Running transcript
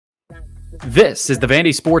This is the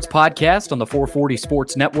VandySports podcast on the 440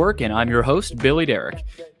 Sports Network, and I'm your host, Billy Derrick.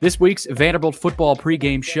 This week's Vanderbilt football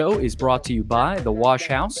pregame show is brought to you by The Wash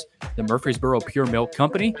House, the Murfreesboro Pure Milk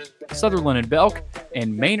Company, Sutherland & Belk,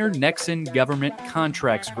 and Maynard Nexen Government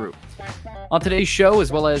Contracts Group. On today's show, as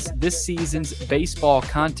well as this season's baseball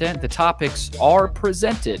content, the topics are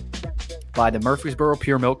presented by the Murfreesboro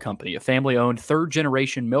Pure Milk Company, a family-owned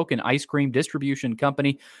third-generation milk and ice cream distribution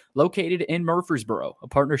company located in Murfreesboro. A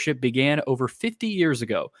partnership began over 50 years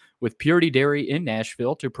ago with Purity Dairy in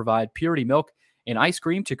Nashville to provide purity milk and ice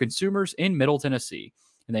cream to consumers in Middle Tennessee.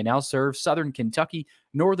 And they now serve southern Kentucky,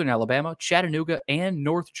 northern Alabama, Chattanooga, and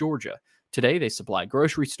North Georgia. Today, they supply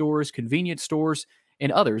grocery stores, convenience stores,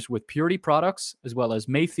 and others with Purity products, as well as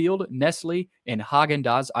Mayfield, Nestle, and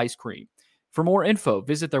Haagen-Dazs ice cream. For more info,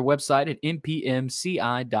 visit their website at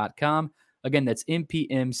mpmci.com. Again, that's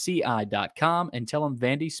mpmci.com, and tell them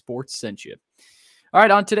VandySports sent you. All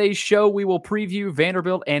right, on today's show, we will preview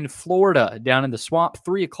Vanderbilt and Florida down in the Swamp,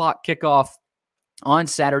 3 o'clock kickoff on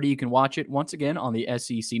Saturday. You can watch it once again on the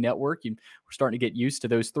SEC Network. We're starting to get used to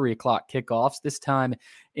those 3 o'clock kickoffs, this time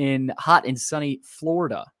in hot and sunny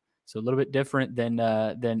Florida. So a little bit different than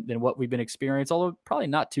what we've been experiencing, although probably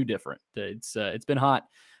not too different. It's been hot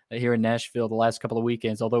here in Nashville the last couple of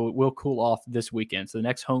weekends, although it will cool off this weekend. So the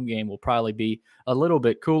next home game will probably be a little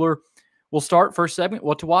bit cooler. We'll start first segment,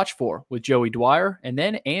 what to watch for, with Joey Dwyer, and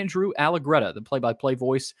then Andrew Allegretta, the play-by-play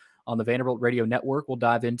voice on the Vanderbilt Radio Network. We'll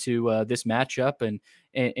dive into this matchup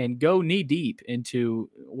and go knee-deep into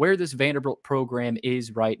where this Vanderbilt program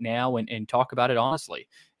is right now and talk about it honestly.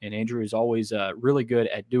 And Andrew is always really good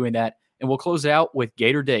at doing that. And we'll close out with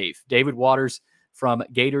Gator Dave, David Waters, from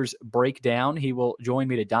Gators Breakdown. He will join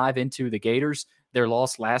me to dive into the Gators, their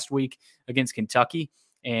loss last week against Kentucky,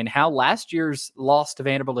 and how last year's loss to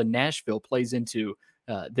Vanderbilt in Nashville plays into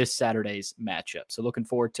this Saturday's matchup. So looking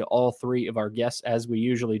forward to all three of our guests as we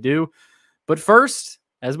usually do. But first,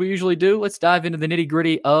 as we usually do, let's dive into the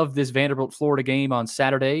nitty-gritty of this Vanderbilt-Florida game on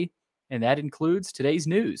Saturday, and that includes today's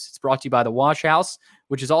news. It's brought to you by The Wash House,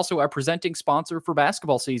 which is also our presenting sponsor for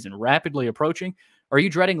basketball season, rapidly approaching. Are you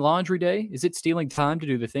dreading laundry day? Is it stealing time to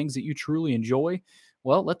do the things that you truly enjoy?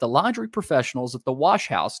 Well, let the laundry professionals at The Wash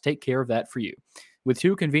House take care of that for you. With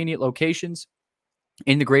 2 convenient locations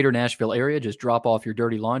in the greater Nashville area, just drop off your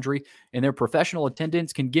dirty laundry, and their professional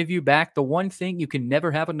attendants can give you back the one thing you can never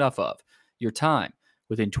have enough of, your time.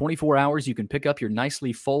 Within 24 hours, you can pick up your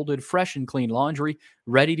nicely folded, fresh and clean laundry,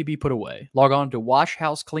 ready to be put away. Log on to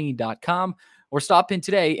washhouseclean.com or stop in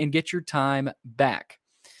today and get your time back.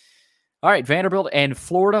 All right, Vanderbilt and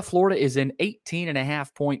Florida. Florida is an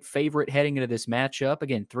 18.5-point favorite heading into this matchup.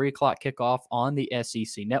 Again, 3 o'clock kickoff on the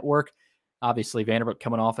SEC Network. Obviously, Vanderbilt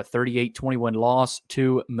coming off a 38-21 loss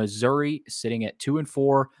to Missouri, sitting at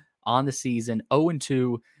 2-4 on the season,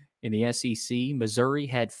 0-2 in the SEC. Missouri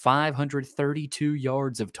had 532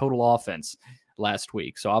 yards of total offense last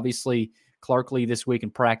week. So obviously, Clark Lee this week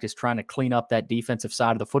in practice trying to clean up that defensive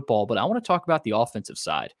side of the football. But I want to talk about the offensive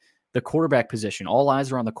side. The quarterback position. All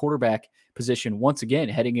eyes are on the quarterback position once again,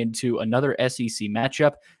 heading into another SEC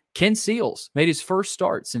matchup. Ken Seals made his first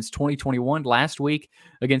start since 2021 last week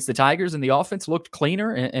against the Tigers, and the offense looked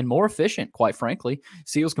cleaner and more efficient, quite frankly.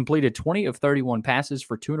 Seals completed 20 of 31 passes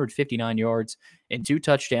for 259 yards and 2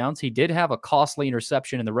 touchdowns. He did have a costly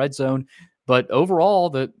interception in the red zone, but overall,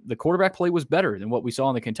 the quarterback play was better than what we saw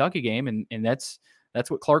in the Kentucky game, and that's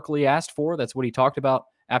what Clark Lee asked for. That's what he talked about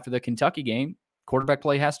after the Kentucky game. Quarterback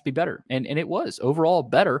play has to be better, and it was overall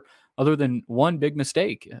better, other than one big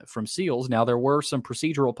mistake from Seals. Now, there were some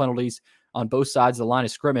procedural penalties on both sides of the line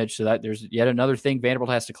of scrimmage, so that there's yet another thing Vanderbilt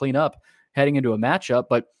has to clean up heading into a matchup,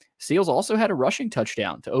 but Seals also had a rushing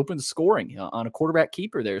touchdown to open the scoring on a quarterback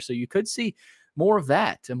keeper there, so you could see more of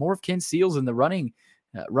that, and more of Ken Seals in the running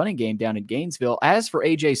game down in Gainesville. As for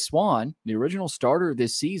A.J. Swan, the original starter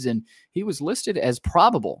this season, he was listed as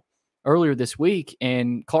probable earlier this week,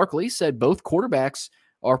 and Clark Lee said both quarterbacks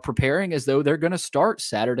are preparing as though they're going to start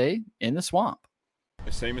Saturday in the Swamp.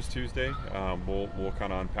 The same as Tuesday. We'll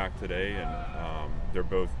kind of unpack today, and they're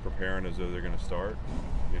both preparing as though they're going to start.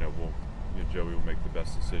 Joey will make the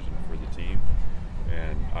best decision for the team,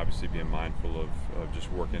 and obviously being mindful of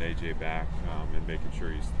just working AJ back and making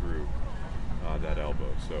sure he's through that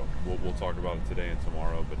elbow. So we'll talk about it today and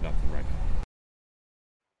tomorrow, but nothing right now.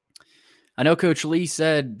 I know Coach Lee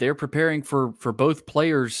said they're preparing for both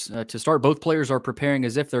players to start. Both players are preparing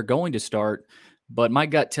as if they're going to start, but my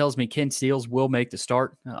gut tells me Ken Seals will make the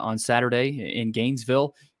start on Saturday in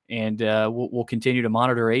Gainesville, and we'll continue to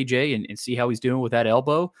monitor AJ and see how he's doing with that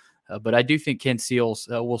elbow. But I do think Ken Seals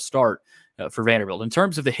will start for Vanderbilt. In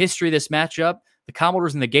terms of the history of this matchup, The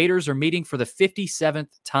Commodores and the Gators are meeting for the 57th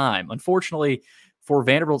time. Unfortunately, for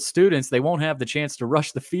Vanderbilt students, they won't have the chance to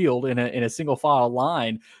rush the field in a single file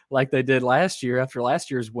line like they did last year after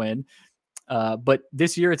last year's win. But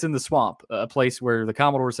this year it's in the Swamp, a place where the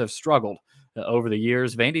Commodores have struggled over the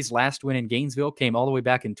years. Vandy's last win in Gainesville came all the way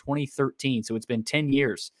back in 2013, so it's been 10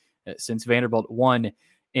 years since Vanderbilt won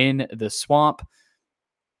in the Swamp.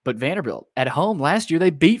 But Vanderbilt, at home last year, they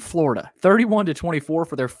beat Florida 31-24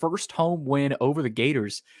 for their first home win over the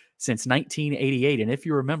Gators since 1988. And if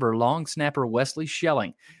you remember, long snapper Wesley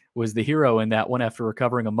Schelling was the hero in that one after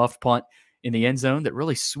recovering a muffed punt in the end zone that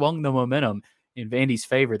really swung the momentum in Vandy's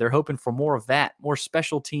favor. They're hoping for more of that, more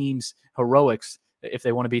special teams heroics if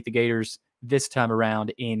they want to beat the Gators this time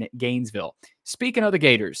around in Gainesville. Speaking of the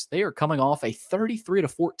Gators, they are coming off a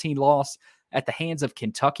 33-14 loss at the hands of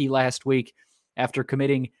Kentucky last week after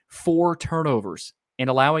committing 4 turnovers and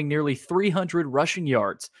allowing nearly 300 rushing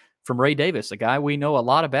yards from Ray Davis, a guy we know a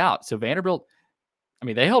lot about. So Vanderbilt,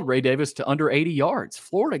 they held Ray Davis to under 80 yards.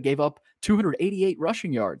 Florida gave up 288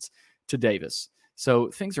 rushing yards to Davis. So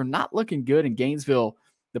things are not looking good in Gainesville.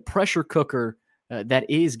 The pressure cooker that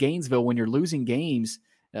is Gainesville when you're losing games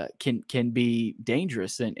can be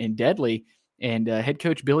dangerous and deadly. And head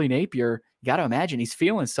coach Billy Napier, you got to imagine he's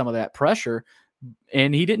feeling some of that pressure.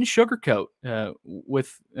 And he didn't sugarcoat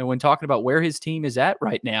when talking about where his team is at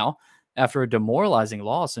right now after a demoralizing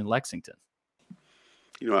loss in Lexington.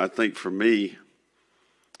 I think for me,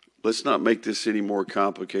 let's not make this any more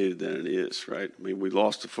complicated than it is, right? We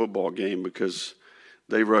lost the football game because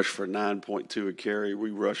they rushed for 9.2 a carry. We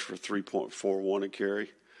rushed for 3.41 a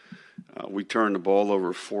carry. We turned the ball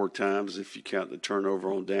over 4 times if you count the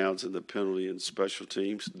turnover on downs and the penalty and special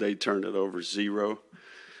teams. They turned it over 0.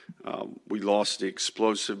 We lost the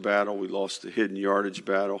explosive battle. We lost the hidden yardage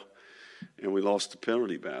battle. And we lost the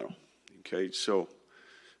penalty battle. Okay, so,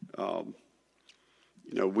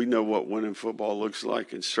 we know what winning football looks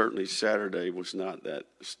like, and certainly Saturday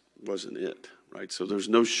wasn't it, right? So there's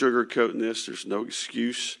no sugarcoating this. There's no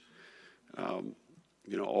excuse.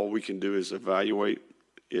 All we can do is evaluate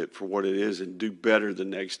it for what it is and do better the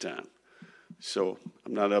next time. So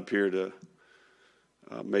I'm not up here to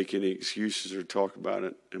make any excuses or talk about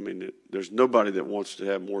it. There's nobody that wants to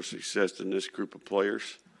have more success than this group of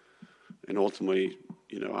players. And ultimately,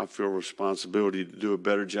 I feel responsibility to do a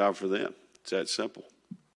better job for them. It's that simple.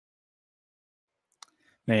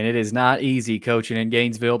 Man, it is not easy coaching in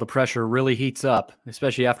Gainesville. The pressure really heats up,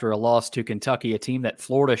 especially after a loss to Kentucky, a team that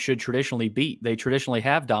Florida should traditionally beat. They traditionally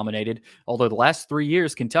have dominated, although the last 3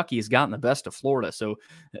 years, Kentucky has gotten the best of Florida. So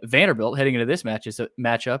Vanderbilt, heading into this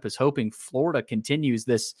matchup, is hoping Florida continues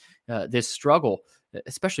this struggle,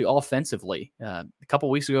 especially offensively. A couple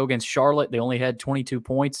weeks ago against Charlotte, they only had 22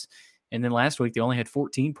 points, and then last week they only had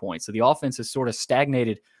 14 points. So the offense has sort of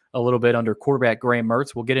stagnated a little bit under quarterback Graham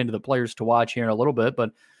Mertz. We'll get into the players to watch here in a little bit,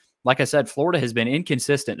 but like I said, Florida has been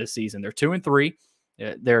inconsistent this season. They're 2-3.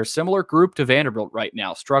 They're a similar group to Vanderbilt right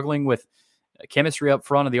now, struggling with chemistry up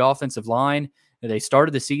front of the offensive line. They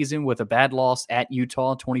started the season with a bad loss at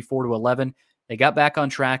Utah, 24-11. They got back on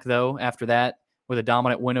track, though, after that with a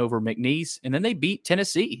dominant win over McNeese, and then they beat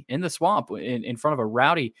Tennessee in the Swamp in front of a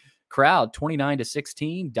rowdy crowd,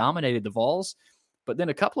 29-16, dominated the Vols. But then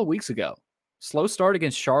a couple of weeks ago, slow start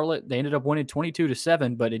against Charlotte. They ended up winning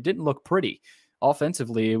 22-7, but it didn't look pretty.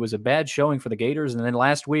 Offensively, it was a bad showing for the Gators. And then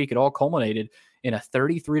last week, it all culminated in a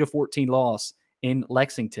 33-14 loss in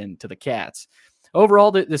Lexington to the Cats.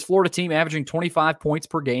 Overall, this Florida team averaging 25 points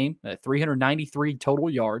per game, 393 total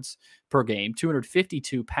yards per game,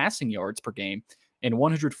 252 passing yards per game, and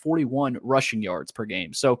 141 rushing yards per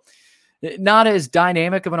game. So not as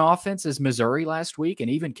dynamic of an offense as Missouri last week and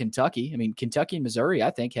even Kentucky. Kentucky and Missouri,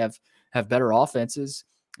 I think, have better offenses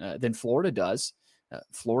than Florida does.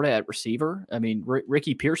 Florida at receiver,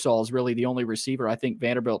 Ricky Pearsall is really the only receiver I think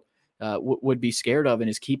Vanderbilt would be scared of and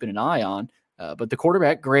is keeping an eye on. But the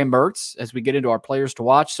quarterback, Graham Mertz, as we get into our players to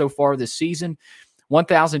watch so far this season,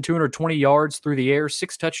 1,220 yards through the air,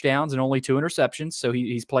 6 touchdowns and only 2 interceptions. So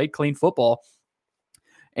he's played clean football.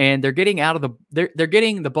 And they're getting they're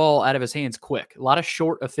getting the ball out of his hands quick. A lot of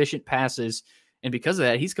short, efficient passes. And because of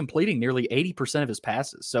that, he's completing nearly 80% of his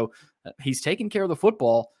passes. So he's taking care of the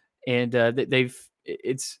football. And I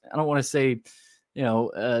don't want to say,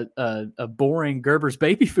 a boring Gerber's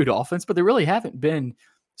baby food offense, but they really haven't been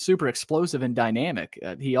super explosive and dynamic.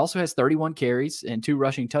 He also has 31 carries and 2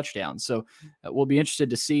 rushing touchdowns. So we'll be interested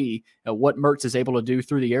to see what Mertz is able to do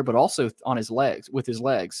through the air, but also on his legs,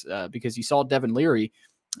 because you saw Devin Leary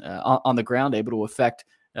on the ground able to affect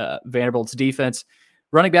Vanderbilt's defense.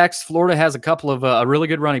 Running backs, Florida has a couple of really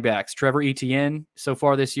good running backs. Trevor Etienne, so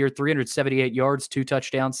far this year, 378 yards, 2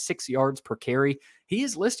 touchdowns, 6 yards per carry. He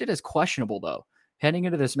is listed as questionable, though, heading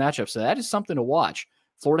into this matchup. So that is something to watch.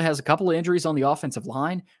 Florida has a couple of injuries on the offensive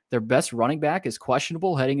line. Their best running back is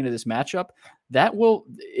questionable heading into this matchup. That will,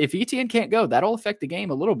 if Etienne can't go, that'll affect the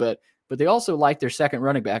game a little bit. But they also like their second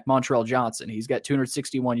running back, Montrell Johnson. He's got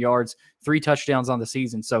 261 yards, 3 touchdowns on the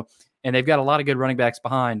season. So, and they've got a lot of good running backs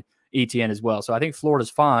behind Etienne as well. So I think Florida's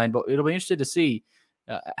fine, but it'll be interesting to see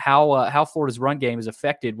how Florida's run game is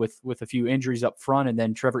affected with a few injuries up front and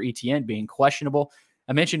then Trevor Etienne being questionable.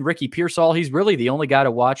 I mentioned Ricky Pearsall. He's really the only guy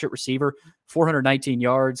to watch at receiver, 419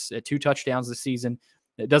 yards, 2 touchdowns this season.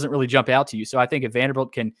 It doesn't really jump out to you. So I think if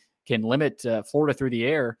Vanderbilt can limit Florida through the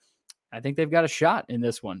air, I think they've got a shot in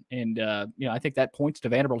this one. And, I think that points to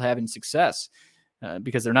Vanderbilt having success.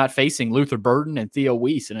 Because they're not facing Luther Burden and Theo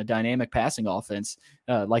Weiss in a dynamic passing offense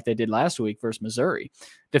like they did last week versus Missouri.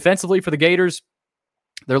 Defensively for the Gators,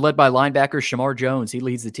 they're led by linebacker Shamar Jones. He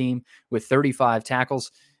leads the team with 35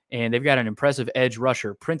 tackles, and they've got an impressive edge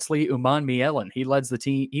rusher, Princely Uman-Mielen. He leads the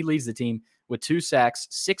team with 2 sacks,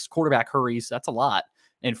 6 quarterback hurries. That's a lot,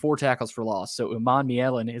 and 4 tackles for loss. So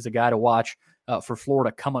Uman-Mielen is a guy to watch for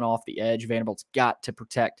Florida coming off the edge. Vanderbilt's got to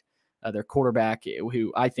protect their quarterback,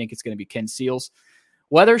 who I think is going to be Ken Seals.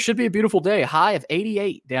 Weather should be a beautiful day. High of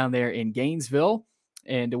 88 down there in Gainesville.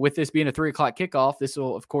 And with this being a 3 o'clock kickoff, this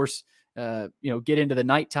will, of course, get into the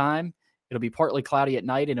nighttime. It'll be partly cloudy at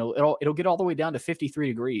night, and it'll get all the way down to 53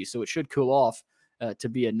 degrees. So it should cool off to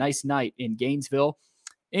be a nice night in Gainesville.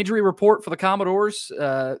 Injury report for the Commodores.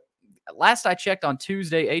 Last I checked on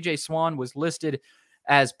Tuesday, A.J. Swan was listed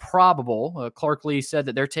as probable. Clark Lee said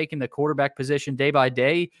that they're taking the quarterback position day by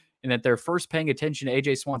day and that they're first paying attention to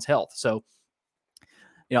A.J. Swan's health. So,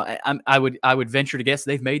 I would venture to guess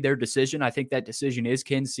they've made their decision. I think that decision is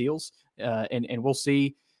Ken Seals, and we'll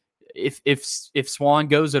see if Swan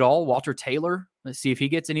goes at all. Walter Taylor, let's see if he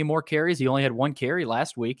gets any more carries. He only had 1 carry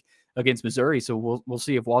last week against Missouri, so we'll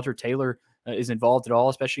see if Walter Taylor is involved at all,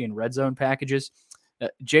 especially in red zone packages.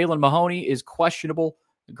 Jalen Mahoney is questionable.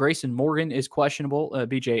 Grayson Morgan is questionable.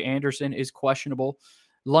 B.J. Anderson is questionable.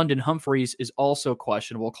 London Humphreys is also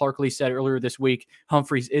questionable. Clark Lee said earlier this week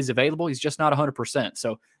Humphreys is available. He's just not 100%.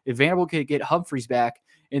 So if Vanderbilt could get Humphreys back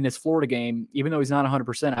in this Florida game, even though he's not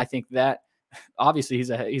 100%, I think that obviously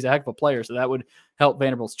he's a heck of a player. So that would help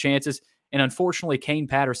Vanderbilt's chances. And unfortunately, Kane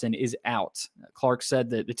Patterson is out. Clark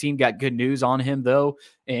said that the team got good news on him, though,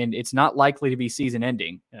 and it's not likely to be season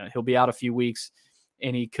ending. He'll be out a few weeks,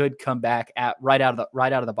 and he could come back right out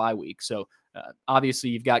of the bye week. So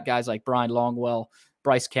obviously, you've got guys like Brian Longwell,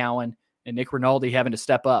 Bryce Cowan, and Nick Rinaldi having to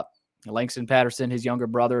step up. Langston Patterson, his younger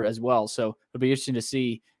brother, as well. So it'll be interesting to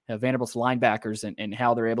see Vanderbilt's linebackers and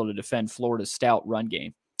how they're able to defend Florida's stout run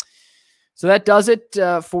game. So that does it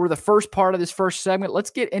for the first part of this first segment. Let's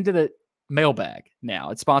get into the mailbag now.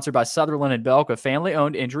 It's sponsored by Sutherland & Belk, a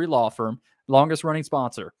family-owned injury law firm, longest-running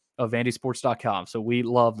sponsor of VandySports.com. So we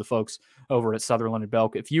love the folks over at Sutherland &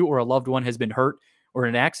 Belk. If you or a loved one has been hurt or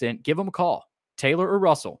in an accident, give them a call. Taylor or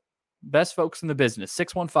Russell, best folks in the business,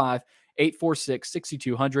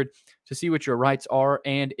 615-846-6200 to see what your rights are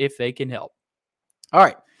and if they can help. All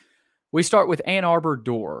right, we start with Ann Arbor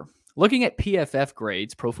Door. Looking at PFF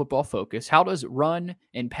grades, Pro Football Focus, how does run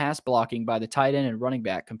and pass blocking by the tight end and running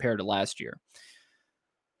back compare to last year?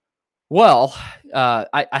 Well,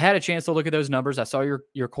 I had a chance to look at those numbers. I saw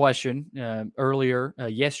your question earlier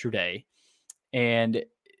yesterday, and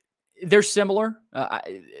they're similar,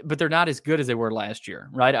 but they're not as good as they were last year,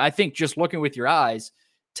 right? I think just looking with your eyes,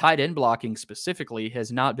 tight end blocking specifically has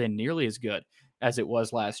not been nearly as good as it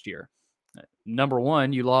was last year. Number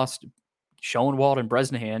one, you lost Schoenwald and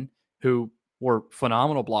Bresnahan, who were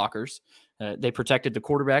phenomenal blockers. They protected the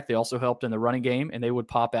quarterback. They also helped in the running game, and they would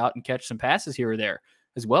pop out and catch some passes here or there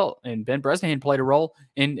as well. And Ben Bresnahan played a role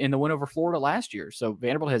in the win over Florida last year. So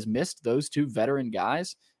Vanderbilt has missed those 2 veteran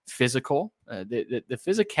guys. Physical. The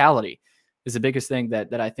physicality is the biggest thing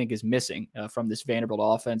that I think is missing from this Vanderbilt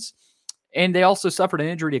offense. And they also suffered an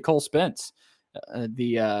injury to Cole Spence,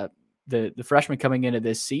 the freshman coming into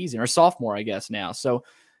this season, or sophomore, I guess now. So,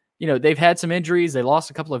 they've had some injuries. They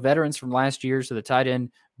lost a couple of veterans from last year, so the tight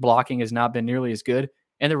end blocking has not been nearly as good.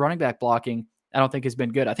 And the running back blocking, I don't think has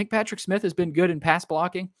been good. I think Patrick Smith has been good in pass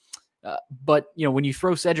blocking. But, when you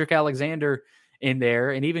throw Cedric Alexander in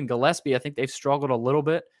there, and even Gillespie, I think they've struggled a little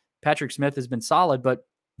bit. Patrick Smith has been solid, but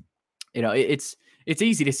it's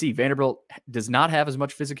easy to see Vanderbilt does not have as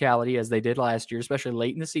much physicality as they did last year, especially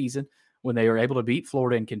late in the season when they were able to beat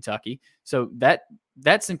Florida and Kentucky. So that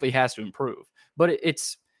simply has to improve. But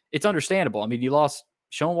it's understandable. I mean, you lost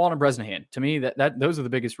Schoenwald and Bresnahan. To me, that those are the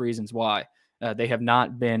biggest reasons why They have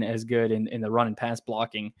not been as good in the run and pass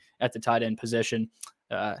blocking at the tight end position.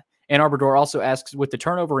 Ann Arbor also asks, with the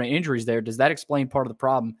turnover and injuries there, does that explain part of the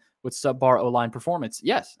problem with subpar O-line performance?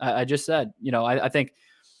 Yes, I just said, I think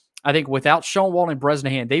without Schoenwald and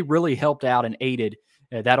Bresnahan, they really helped out and aided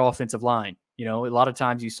that offensive line. A lot of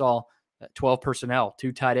times you saw 12 personnel,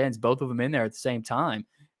 2 tight ends, both of them in there at the same time.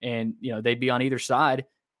 And, they'd be on either side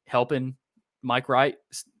helping Mike Wright,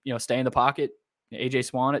 stay in the pocket. AJ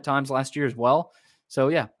Swan at times last year as well. So,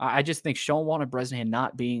 yeah, I just think Schoenwald and Bresnahan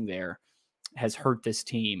not being there has hurt this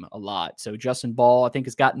team a lot. So Justin Ball, I think,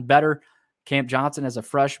 has gotten better. Camp Johnson as a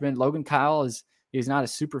freshman. Logan Kyle he's not a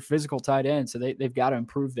super physical tight end, so they've got to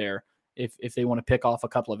improve there if they want to pick off a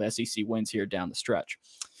couple of SEC wins here down the stretch.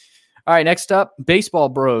 All right, next up, Baseball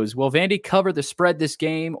Bros. Will Vandy cover the spread this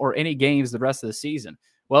game or any games the rest of the season?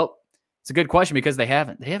 Well, it's a good question because they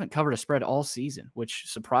haven't. They haven't covered a spread all season, which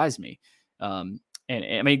surprised me. And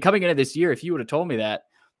I mean, coming into this year, if you would have told me that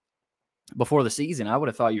before the season, I would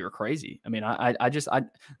have thought you were crazy. I mean, there's a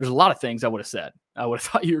lot of things I would have said. I would have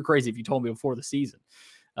thought you were crazy if you told me before the season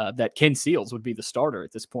that Ken Seals would be the starter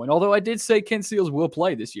at this point. Although I did say Ken Seals will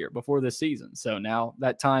play this year before this season. So now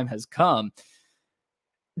that time has come.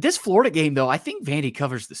 This Florida game, though, I think Vandy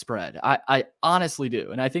covers the spread. I honestly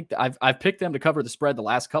do. And I think that I've picked them to cover the spread the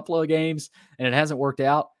last couple of games, and it hasn't worked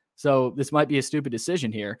out. So this might be a stupid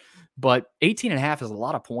decision here. But 18.5 is a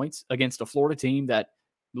lot of points against a Florida team that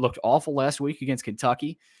looked awful last week against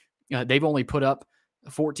Kentucky. They've only put up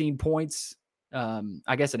 14 points,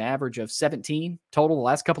 I guess an average of 17 total the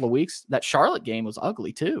last couple of weeks. That Charlotte game was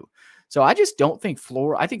ugly too. So I just don't think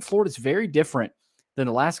I think Florida's very different than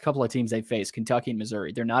the last couple of teams they faced, Kentucky and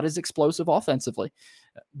Missouri. They're not as explosive offensively.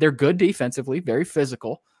 They're good defensively, very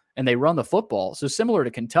physical, and they run the football. So similar to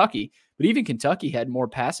Kentucky, but even Kentucky had more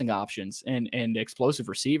passing options and explosive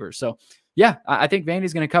receivers. So yeah, I think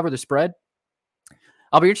Vandy's going to cover the spread.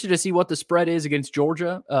 I'll be interested to see what the spread is against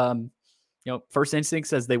Georgia. First instinct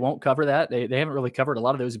says they won't cover that. They haven't really covered a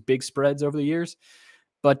lot of those big spreads over the years.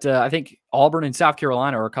 But I think Auburn and South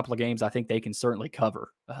Carolina are a couple of games I think they can certainly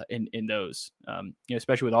cover in those,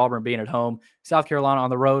 especially with Auburn being at home. South Carolina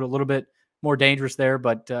on the road, a little bit more dangerous there.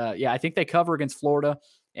 But, I think they cover against Florida.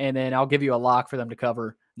 And then I'll give you a lock for them to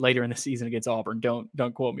cover later in the season against Auburn.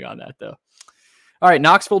 Don't quote me on that, though. All right,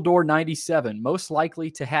 Knoxville Door 97, most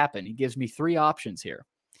likely to happen. He gives me 3 options here.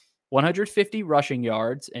 150 rushing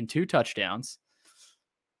yards and 2 touchdowns,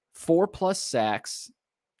 4+ sacks,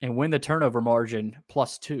 and win the turnover margin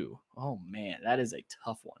 +2. Oh, man, that is a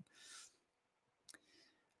tough one.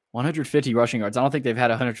 150 rushing yards. I don't think they've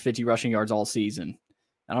had 150 rushing yards all season.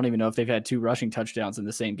 I don't even know if they've had 2 rushing touchdowns in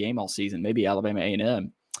the same game all season. Maybe Alabama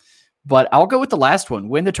A&M. But I'll go with the last one.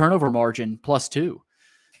 Win the turnover margin +2.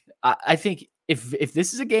 I think if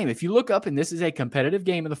this is a game, if you look up and this is a competitive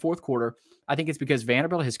game in the fourth quarter, I think it's because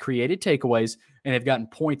Vanderbilt has created takeaways and they've gotten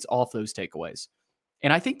points off those takeaways.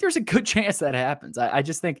 And I think there's a good chance that happens. I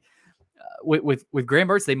just think with Graham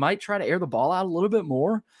Mertz, they might try to air the ball out a little bit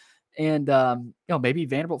more. And, maybe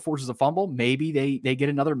Vanderbilt forces a fumble. Maybe they get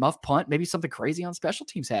another muff punt. Maybe something crazy on special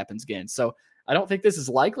teams happens again. So I don't think this is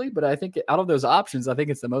likely, but I think out of those options, I think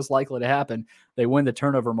it's the most likely to happen. They win the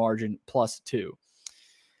turnover margin +2.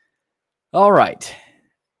 All right.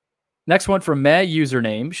 Next one from May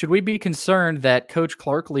username. Should we be concerned that Coach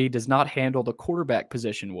Clark Lee does not handle the quarterback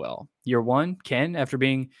position well? Year 1, Ken, after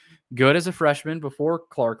being good as a freshman before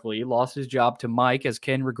Clark Lee, lost his job to Mike as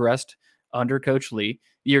Ken regressed under Coach Lee.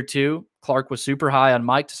 Year 2, Clark was super high on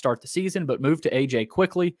Mike to start the season, but moved to AJ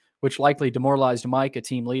quickly, which likely demoralized Mike, a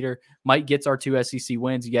team leader. Mike gets our 2 SEC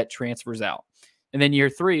wins, yet transfers out. And then year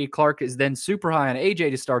 3, Clark is then super high on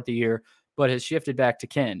AJ to start the year, but has shifted back to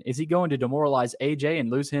Ken. Is he going to demoralize AJ and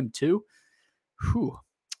lose him too? Whew.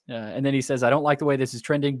 And then he says, I don't like the way this is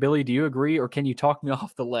trending. Billy, do you agree, or can you talk me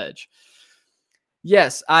off the ledge?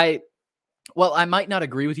 Yes, I might not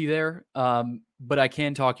agree with you there, but I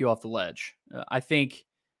can talk you off the ledge. I think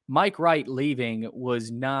Mike Wright leaving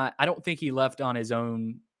was not – I don't think he left on his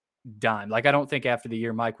own dime. Like, I don't think after the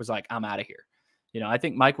year Mike was like, I'm out of here. I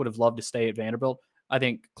think Mike would have loved to stay at Vanderbilt. I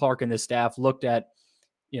think Clark and his staff looked at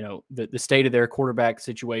the state of their quarterback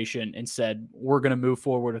situation and said, we're going to move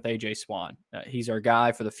forward with AJ Swan. He's our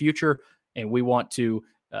guy for the future. And we want to,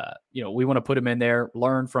 put him in there,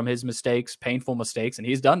 learn from his mistakes, painful mistakes. And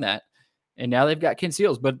he's done that. And now they've got Ken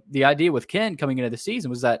Seals. But the idea with Ken coming into the season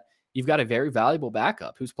was that you've got a very valuable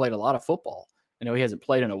backup who's played a lot of football. I know he hasn't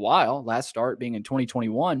played in a while, last start being in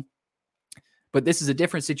 2021. But this is a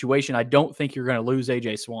different situation. I don't think you're going to lose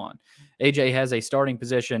AJ Swan. AJ has a starting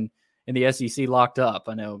position in the SEC locked up.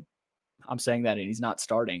 I know I'm saying that and he's not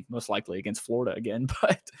starting most likely against Florida again,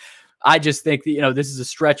 but I just think that, this is a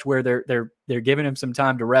stretch where they're giving him some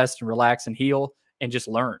time to rest and relax and heal and just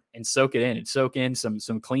learn and soak it in and soak in some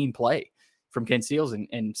clean play from Ken Seals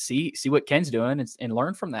and see what Ken's doing and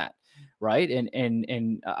learn from that. Right.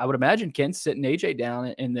 And I would imagine Ken's sitting AJ down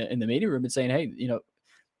in the meeting room and saying, hey,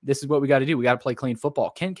 this is what we got to do. We got to play clean football.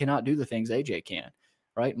 Ken cannot do the things AJ can.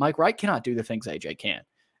 Right. Mike Wright cannot do the things AJ can.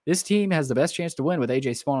 This team has the best chance to win with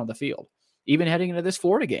AJ Swann on the field, even heading into this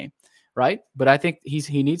Florida game. Right. But I think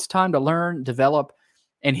he needs time to learn, develop,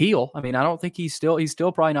 and heal. I mean, I don't think he's still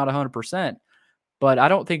probably not 100%, but I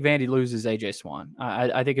don't think Vandy loses AJ Swann.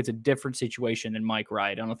 I think it's a different situation than Mike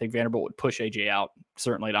Wright. I don't think Vanderbilt would push AJ out.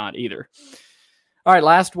 Certainly not either. All right,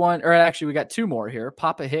 last one, or actually we got two more here.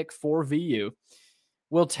 Papa Hick for VU.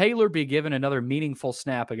 Will Taylor be given another meaningful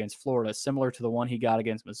snap against Florida, similar to the one he got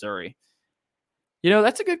against Missouri?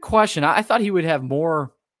 That's a good question. I thought he would have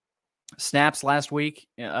more snaps last week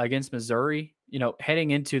against Missouri.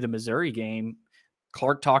 Heading into the Missouri game,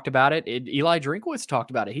 Clark talked about it. Eli Drinkwitz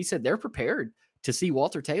talked about it. He said they're prepared to see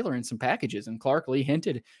Walter Taylor in some packages, and Clark Lee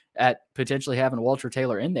hinted at potentially having Walter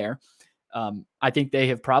Taylor in there. I think they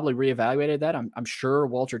have probably reevaluated that. I'm sure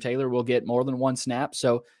Walter Taylor will get more than one snap.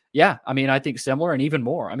 So, yeah, I mean, I think similar and even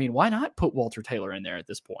more. I mean, why not put Walter Taylor in there at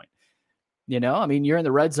this point? I mean, you're in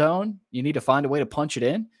the red zone. You need to find a way to punch it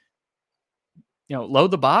in.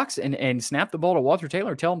 Load the box and snap the ball to Walter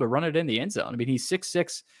Taylor and tell him to run it in the end zone. I mean, he's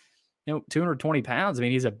 6'6", 220 pounds. I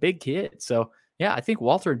mean, he's a big kid. So, yeah, I think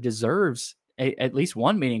Walter deserves at least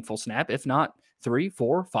one meaningful snap, if not 3,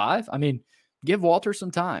 4, 5. I mean, give Walter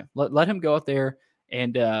some time. Let him go out there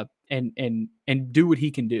and do what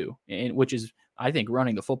he can do, and which is, I think,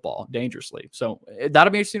 running the football dangerously. So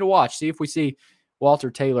that'll be interesting to watch. See if we see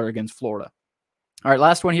Walter Taylor against Florida. All right,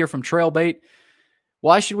 last one here from Trailbait.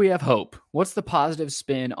 Why should we have hope? What's the positive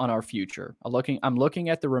spin on our future? I'm looking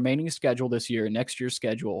at the remaining schedule this year, next year's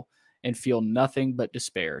schedule, and feel nothing but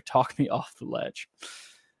despair. Talk me off the ledge.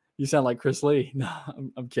 You sound like Chris Lee. No,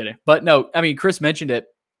 I'm kidding. But no, I mean, Chris mentioned it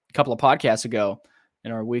a couple of podcasts ago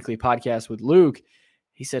in our weekly podcast with Luke.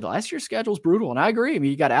 He said last year's schedule is brutal. And I agree. I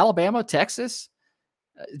mean, you got Alabama, Texas,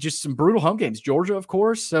 just some brutal home games, Georgia, of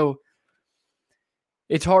course. So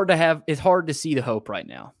it's hard to see the hope right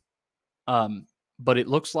now. But it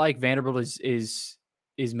looks like Vanderbilt is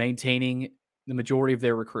maintaining the majority of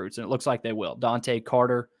their recruits, and it looks like they will. Dante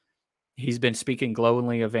Carter, he's been speaking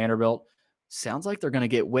glowingly of Vanderbilt. Sounds like they're going to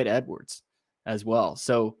get Whit Edwards as well.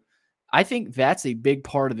 So I think that's a big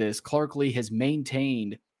part of this. Clark Lee has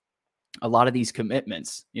maintained a lot of these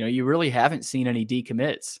commitments. You really haven't seen any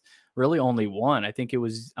decommits. Really only one. I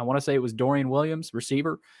want to say it was Dorian Williams,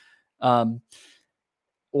 receiver.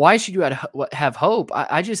 Why should you have hope?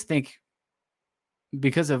 I just think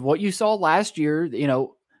because of what you saw last year,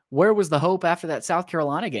 where was the hope after that South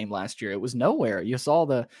Carolina game last year? It was nowhere. You saw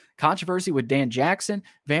the controversy with Dan Jackson.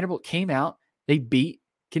 Vanderbilt came out, they beat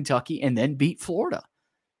Kentucky and then beat Florida.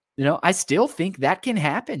 I still think that can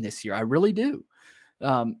happen this year. I really do.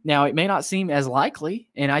 Now, it may not seem as likely,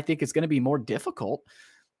 and I think it's going to be more difficult.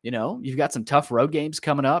 You've got some tough road games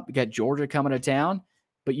coming up. You got Georgia coming to town,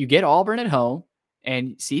 but you get Auburn at home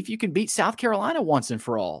and see if you can beat South Carolina once and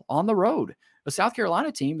for all on the road. A South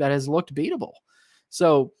Carolina team that has looked beatable.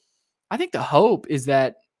 So I think the hope is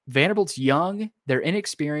that Vanderbilt's young, they're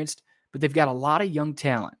inexperienced, but they've got a lot of young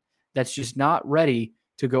talent that's just not ready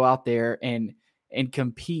to go out there and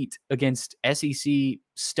compete against SEC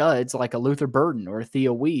studs like a Luther Burden or a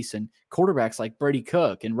Theo Weiss and quarterbacks like Brady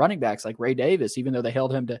Cook and running backs like Ray Davis, even though they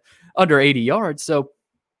held him to under 80 yards. So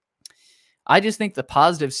I just think the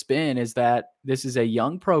positive spin is that this is a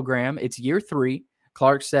young program. It's year 3.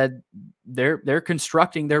 Clark said they're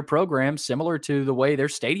constructing their program similar to the way their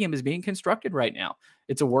stadium is being constructed right now.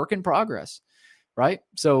 It's a work in progress, right?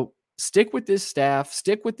 So stick with this staff,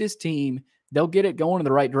 stick with this team. They'll get it going in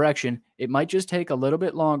the right direction. It might just take a little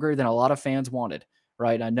bit longer than a lot of fans wanted,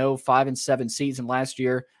 right? I know 5-7 season last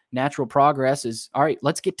year, natural progress is, all right,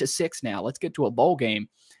 let's get to 6 now. Let's get to a bowl game.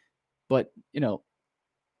 But,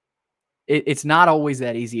 it's not always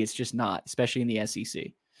that easy. It's just not, especially in the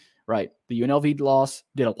SEC. Right. The UNLV loss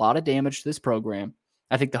did a lot of damage to this program.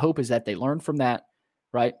 I think the hope is that they learn from that,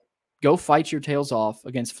 right? Go fight your tails off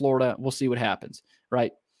against Florida. We'll see what happens,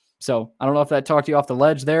 right? So I don't know if that talked you off the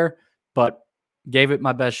ledge there, but gave it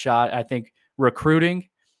my best shot. I think recruiting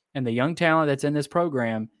and the young talent that's in this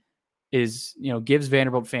program is, gives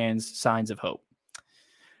Vanderbilt fans signs of hope.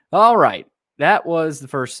 All right. That was the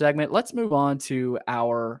first segment. Let's move on to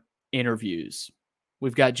our interviews.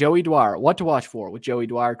 We've got Joey Dwyer. What to watch for with Joey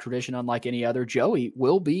Dwyer, tradition unlike any other. Joey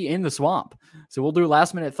will be in the swamp. So we'll do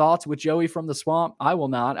last-minute thoughts with Joey from the swamp. I will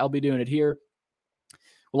not. I'll be doing it here.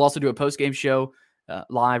 We'll also do a post-game show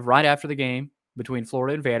live right after the game between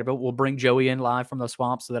Florida and Vanderbilt. We'll bring Joey in live from the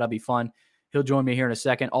swamp, so that'll be fun. He'll join me here in a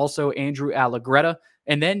second. Also, Andrew Allegretta,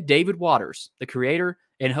 and then David Waters, the creator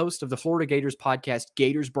and host of the Florida Gators podcast,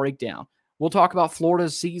 Gators Breakdown. We'll talk about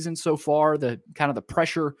Florida's season so far, the kind of the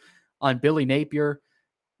pressure on Billy Napier,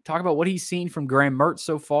 talk about what he's seen from Graham Mertz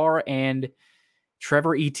so far, and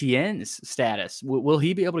Trevor Etienne's status. Will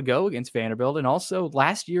he be able to go against Vanderbilt? And also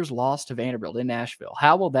last year's loss to Vanderbilt in Nashville.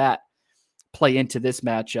 How will that play into this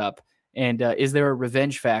matchup? And is there a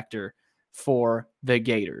revenge factor for the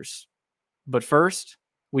Gators? But first,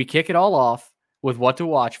 we kick it all off with what to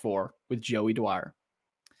watch for with Joey Dwyer.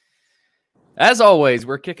 As always,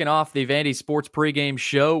 we're kicking off the VandySports pregame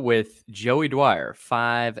show with Joey Dwyer.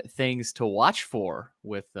 5 things to watch for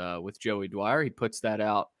with Joey Dwyer. He puts that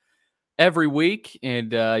out every week,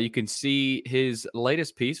 and you can see his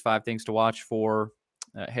latest piece, 5 things to watch for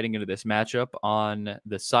heading into this matchup, on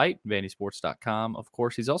the site, VandySports.com. Of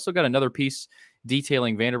course, he's also got another piece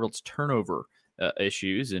detailing Vanderbilt's turnover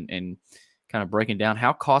issues and kind of breaking down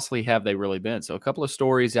how costly have they really been. So a couple of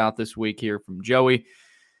stories out this week here from Joey.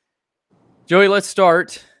 Joey, let's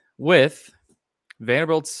start with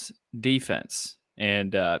Vanderbilt's defense.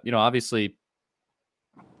 And, obviously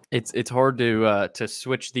it's hard to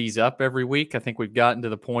switch these up every week. I think we've gotten to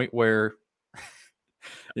the point where,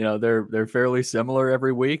 they're fairly similar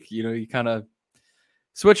every week. You kind of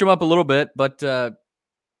switch them up a little bit, but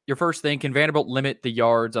your first thing, can Vanderbilt limit the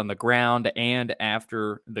yards on the ground and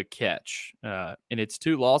after the catch? In its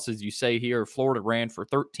 2 losses, you say here, Florida ran for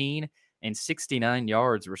 13 and 69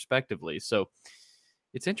 yards respectively. So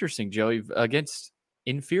it's interesting, Joey, against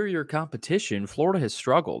inferior competition, Florida has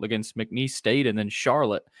struggled against McNeese State and then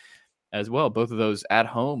Charlotte as well. Both of those at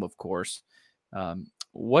home, of course.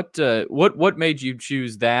 What made you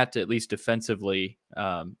choose that, at least defensively,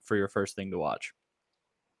 for your first thing to watch?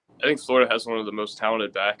 I think Florida has one of the most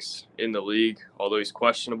talented backs in the league. Although he's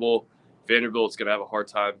questionable, Vanderbilt's going to have a hard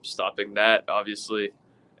time stopping that, obviously.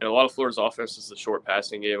 And a lot of Florida's offense is the short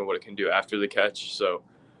passing game and what it can do after the catch. So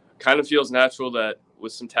kind of feels natural that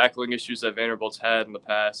with some tackling issues that Vanderbilt's had in the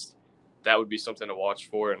past, that would be something to watch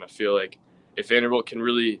for. And I feel like if Vanderbilt can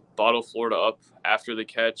really bottle Florida up after the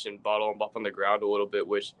catch and bottle them up on the ground a little bit,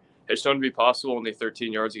 which has shown to be possible, only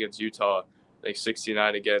 13 yards against Utah, I think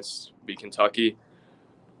 69 against Kentucky.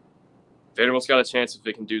 Vanderbilt's got a chance if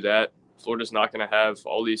they can do that. Florida's not going to have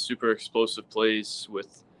all these super explosive plays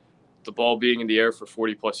with the ball being in the air for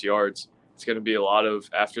 40-plus yards. It's going to be a lot of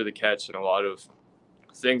after the catch and a lot of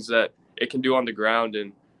things that it can do on the ground.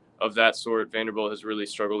 And of that sort, Vanderbilt has really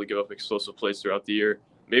struggled to give up explosive plays throughout the year.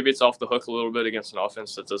 Maybe it's off the hook a little bit against an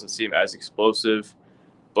offense that doesn't seem as explosive.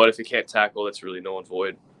 But if it can't tackle, it's really null and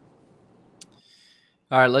void.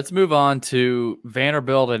 All right, let's move on to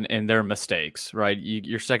Vanderbilt and their mistakes, right?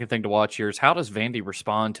 Your second thing to watch here is, how does Vandy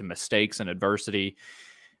respond to mistakes and adversity?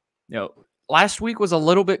 Last week was a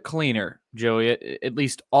little bit cleaner, Joey, at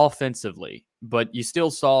least offensively, but you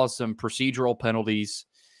still saw some procedural penalties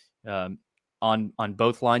on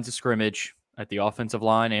both lines of scrimmage, at the offensive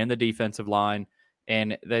line and the defensive line,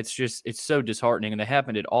 and it's so disheartening, and they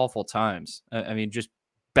happened at awful times. I mean, just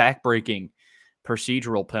backbreaking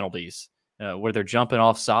procedural penalties where they're jumping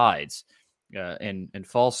off sides and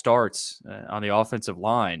false starts on the offensive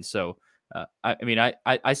line. So,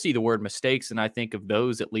 I see the word mistakes, and I think of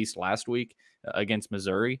those at least last week against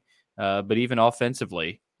Missouri. But even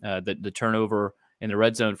offensively, the turnover in the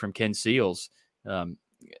red zone from Ken Seals,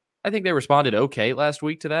 I think they responded okay last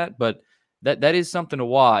week to that. But that is something to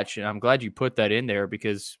watch, and I'm glad you put that in there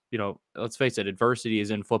because, let's face it, adversity is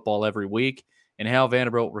in football every week, and how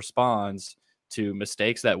Vanderbilt responds to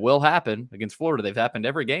mistakes that will happen against Florida. They've happened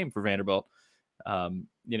every game for Vanderbilt.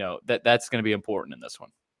 That's going to be important in this one.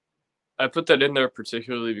 I put that in there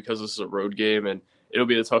particularly because this is a road game, and it'll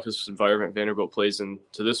be the toughest environment Vanderbilt plays in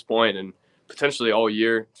to this point, and potentially all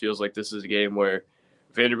year. It feels like this is a game where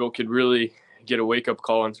Vanderbilt could really get a wake-up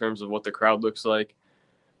call in terms of what the crowd looks like.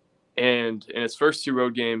 And in its first 2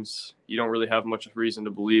 road games, you don't really have much reason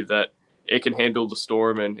to believe that it can handle the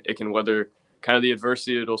storm and it can weather kind of the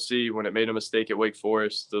adversity it'll see. When it made a mistake at Wake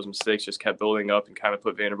Forest, those mistakes just kept building up and kind of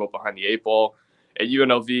put Vanderbilt behind the 8 ball. At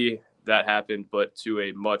UNLV, that happened, but to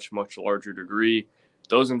a much, much larger degree.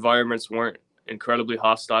 Those environments weren't incredibly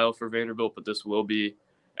hostile for Vanderbilt, but this will be,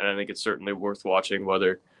 and I think it's certainly worth watching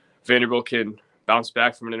whether Vanderbilt can bounce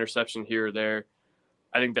back from an interception here or there.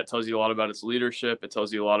 I think that tells you a lot about its leadership. It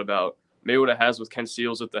tells you a lot about maybe what it has with Ken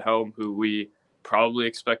Seals at the helm, who we probably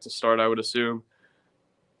expect to start, I would assume.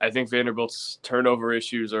 I think Vanderbilt's turnover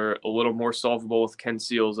issues are a little more solvable with Ken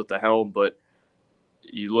Seals at the helm, but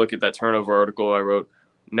you look at that turnover article I wrote,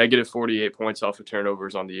 negative 48 points off of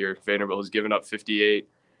turnovers on the year. Vanderbilt has given up 58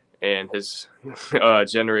 and has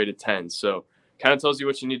generated 10. So kind of tells you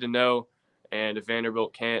what you need to know. And if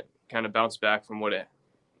Vanderbilt can't kind of bounce back from what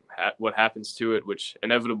happens to it, which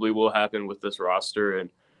inevitably will happen with this roster and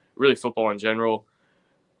really football in general,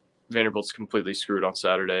 Vanderbilt's completely screwed on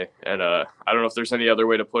Saturday. And I don't know if there's any other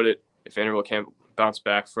way to put it. If Vanderbilt can't bounce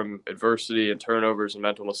back from adversity and turnovers and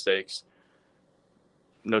mental mistakes,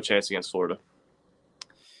 no chance against Florida.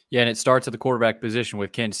 Yeah, and it starts at the quarterback position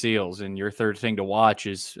with Ken Seals. And your third thing to watch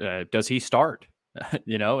is, does he start?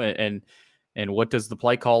 And what does the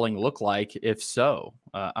play calling look like if so?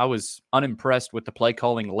 I was unimpressed with the play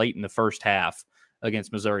calling late in the first half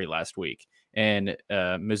against Missouri last week. And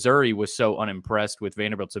Missouri was so unimpressed with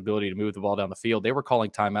Vanderbilt's ability to move the ball down the field. They were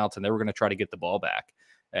calling timeouts, and they were going to try to get the ball back.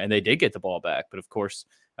 And they did get the ball back. But, of course,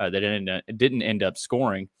 they didn't end up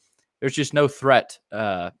scoring. There's just no threat,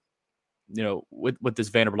 with this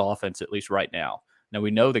Vanderbilt offense, at least right now. Now,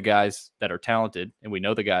 we know the guys that are talented, and we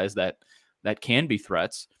know the guys that can be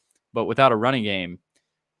threats. But without a running game,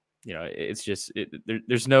 it's just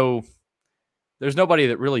there's nobody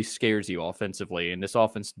that really scares you offensively, and this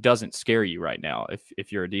offense doesn't scare you right now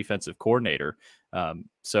if you're a defensive coordinator.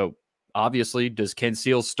 So obviously, does Ken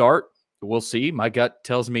Seals start? We'll see. My gut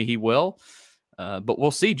tells me he will, but we'll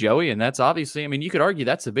see, Joey. And that's obviously, you could argue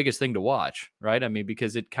that's the biggest thing to watch, right?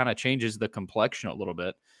 Because it kind of changes the complexion a little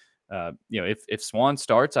bit. If Swan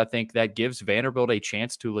starts, I think that gives Vanderbilt a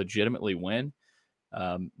chance to legitimately win.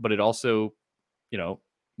 But it also,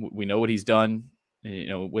 we know what he's done,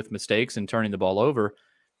 with mistakes and turning the ball over.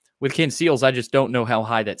 With Ken Seals, I just don't know how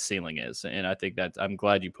high that ceiling is. And I think that I'm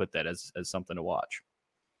glad you put that as something to watch.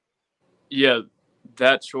 Yeah,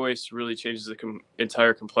 that choice really changes the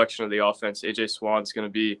entire complexion of the offense. A.J. Swan's going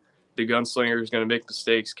to be the gunslinger who's going to make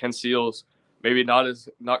mistakes. Ken Seals, maybe not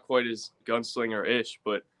quite as gunslinger-ish,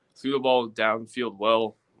 but threw the ball downfield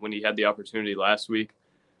well when he had the opportunity last week.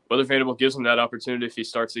 Whether Vanderbilt gives him that opportunity if he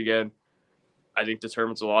starts again, I think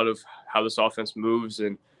determines a lot of how this offense moves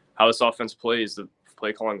and how this offense plays. The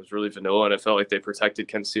play calling was really vanilla, and it felt like they protected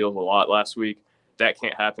Ken Seals a lot last week. That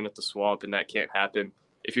can't happen at the Swamp, and that can't happen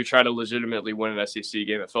if you're trying to legitimately win an SEC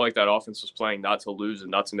game. It felt like that offense was playing not to lose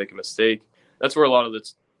and not to make a mistake. That's where a lot of the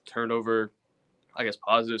turnover,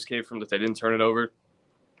 positives came from, that they didn't turn it over.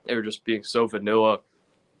 They were just being so vanilla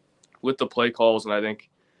with the play calls, and I think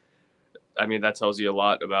that tells you a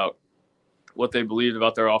lot about what they believed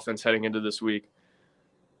about their offense heading into this week.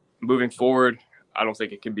 Moving forward, I don't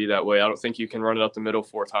think it can be that way. I don't think you can run it up the middle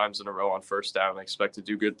 4 times in a row on first down and expect to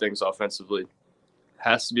do good things offensively.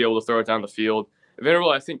 Has to be able to throw it down the field.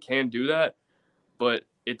 Vanderbilt, I think, can do that, but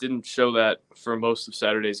it didn't show that for most of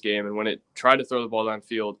Saturday's game. And when it tried to throw the ball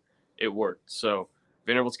downfield, it worked. So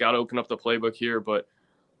Vanderbilt's got to open up the playbook here, but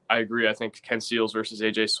I agree. I think Ken Seals versus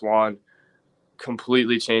A.J. Swan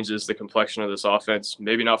completely changes the complexion of this offense.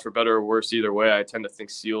 Maybe not for better or worse either way. I tend to think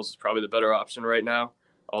Seals is probably the better option right now,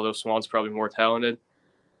 although Swan's probably more talented.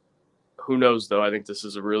 Who knows, though? I think this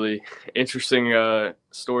is a really interesting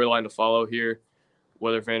storyline to follow here,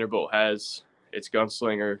 whether Vanderbilt has its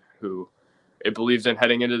gunslinger, who it believes in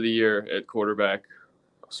heading into the year at quarterback.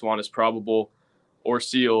 Swan is probable, or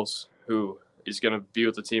Seals, who is going to be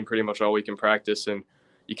with the team pretty much all week in practice, and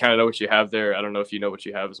you kind of know what you have there. I don't know if you know what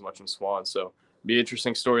you have as much in Swan, so be an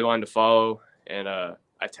interesting storyline to follow, and I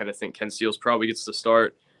tend to think Ken Seals probably gets the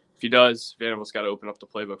start. If he does, Vanderbilt's got to open up the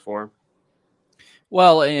playbook for him.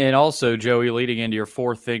 Well, and also, Joey, leading into your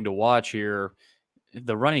fourth thing to watch here,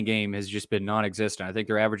 the running game has just been non-existent. I think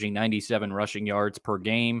they're averaging 97 rushing yards per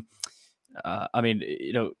game.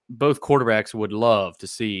 Both quarterbacks would love to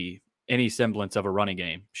see any semblance of a running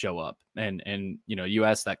game show up. And you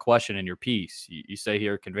asked that question in your piece. You say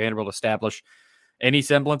here, can Vanderbilt establish any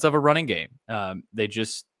semblance of a running game?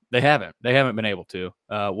 They haven't been able to,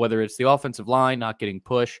 whether it's the offensive line not getting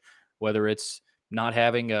push, whether it's not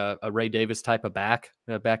having a Ray Davis type of back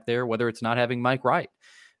there, whether it's not having Mike Wright.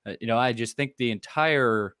 I just think the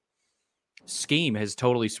entire scheme has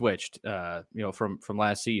totally switched, from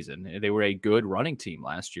last season. They were a good running team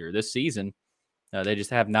last year. This season, they just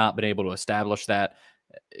have not been able to establish that.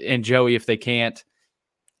 And Joey, if they can't,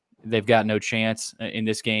 they've got no chance in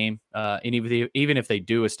this game. And even if they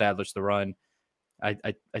do establish the run,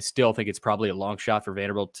 I still think it's probably a long shot for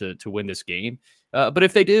Vanderbilt to win this game. But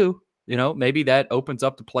if they do, maybe that opens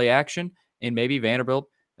up the play action, and maybe Vanderbilt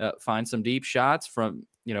finds some deep shots from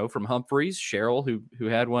Humphreys, Sherrill, who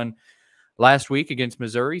had one last week against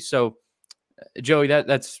Missouri. So, Joey,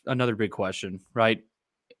 that's another big question, right?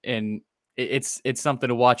 And it's something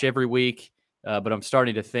to watch every week. But I'm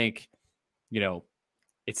starting to think,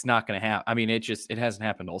 it's not going to happen. It hasn't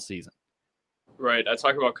happened all season. Right. I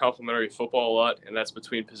talk about complementary football a lot, and that's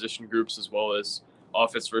between position groups as well as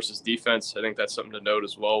offense versus defense. I think that's something to note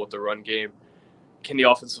as well with the run game. Can the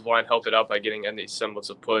offensive line help it out by getting any semblance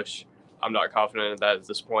of push? I'm not confident in that at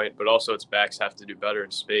this point, but also its backs have to do better in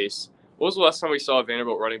space. When was the last time we saw a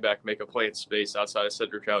Vanderbilt running back make a play in space outside of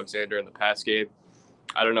Cedric Alexander in the pass game?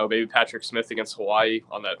 I don't know, maybe Patrick Smith against Hawaii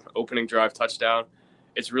on that opening drive touchdown.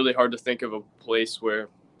 It's really hard to think of a place where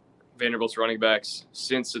Vanderbilt's running backs,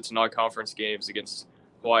 since its non-conference games against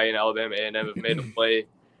Hawaii and Alabama A&M, have made a play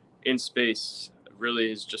in space. Really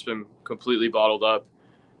has just been completely bottled up,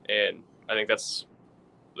 and I think that's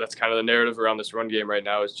kind of the narrative around this run game right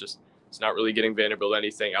now. Is just it's not really getting Vanderbilt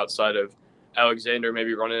anything outside of Alexander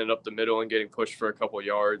maybe running it up the middle and getting pushed for a couple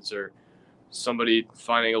yards, or somebody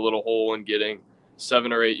finding a little hole and getting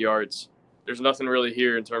 7 or 8 yards. There's nothing really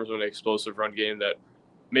here in terms of an explosive run game that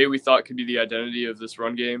maybe we thought could be the identity of this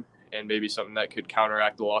run game, and maybe something that could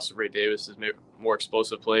counteract the loss of Ray Davis's more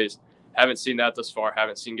explosive plays. Haven't seen that thus far.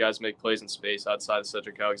 Haven't seen guys make plays in space outside of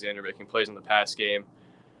Cedric Alexander making plays in the pass game.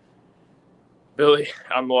 Billy,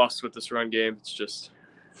 I'm lost with this run game. It's just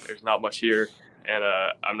there's not much here, and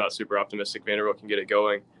I'm not super optimistic Vanderbilt can get it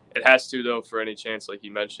going. It has to, though, for any chance, like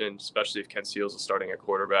you mentioned, especially if Ken Seals is starting at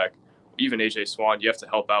quarterback. Even A.J. Swan, you have to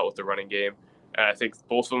help out with the running game. And I think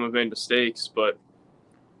both of them have made mistakes, but,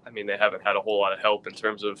 I mean, they haven't had a whole lot of help in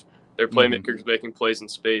terms of their playmakers making plays in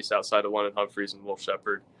space outside of London Humphreys and Wolf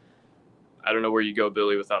Shepard. I don't know where you go,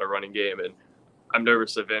 Billy, without a running game, and I'm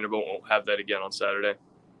nervous that Vanderbilt won't have that again on Saturday.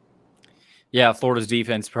 Yeah, Florida's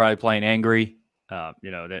defense probably playing angry. I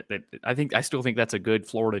still think that's a good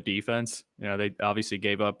Florida defense. They obviously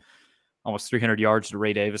gave up almost 300 yards to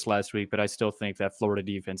Ray Davis last week, but I still think that Florida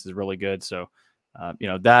defense is really good. So,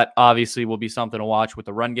 that obviously will be something to watch with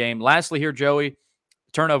the run game. Lastly here, Joey,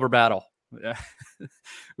 turnover battle.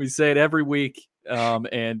 We say it every week.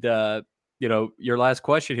 Your last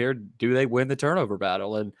question here, do they win the turnover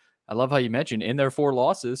battle? And I love how you mentioned in their 4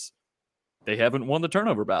 losses, they haven't won the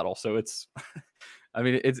turnover battle. So it's,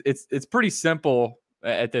 it's pretty simple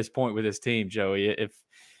at this point with this team, Joey. If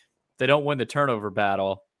they don't win the turnover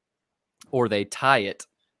battle or they tie it,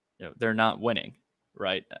 they're not winning,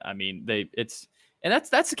 right? I mean, that's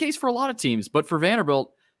the case for a lot of teams, but for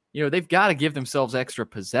Vanderbilt, they've got to give themselves extra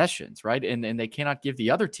possessions, right? And they cannot give the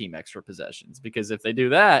other team extra possessions, because if they do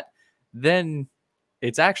that, then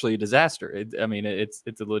it's actually a disaster.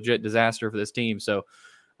 It's a legit disaster for this team. So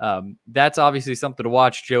that's obviously something to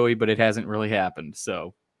watch, Joey, but it hasn't really happened.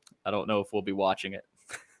 So I don't know if we'll be watching it.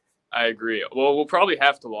 I agree. Well, we'll probably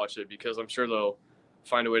have to watch it because I'm sure they'll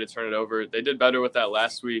find a way to turn it over. They did better with that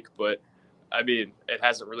last week, but I mean, it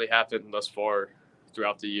hasn't really happened thus far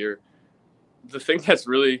throughout the year. The thing that's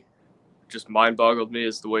really just mind-boggled me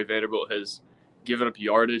is the way Vanderbilt has given up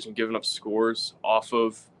yardage and given up scores off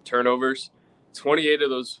of turnovers. 28 of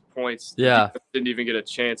those points didn't even get a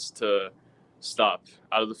chance to stop.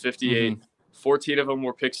 Out of the 58, 14 of them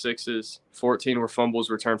were pick sixes, 14 were fumbles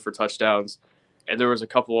returned for touchdowns, and there was a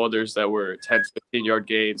couple others that were 10, 15-yard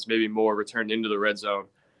gains, maybe more, returned into the red zone.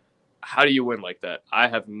 How do you win like that? I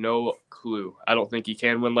have no clue. I don't think you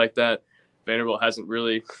can win like that. Vanderbilt hasn't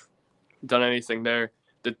really done anything there.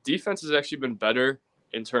 The defense has actually been better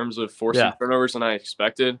in terms of forcing turnovers than I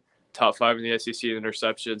expected. Top 5 in the SEC in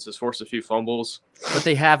interceptions, has forced a few fumbles. But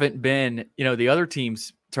they haven't been, the other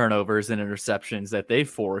team's turnovers and interceptions that they've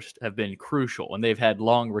forced have been crucial, and they've had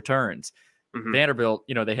long returns. Vanderbilt,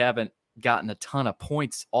 they haven't gotten a ton of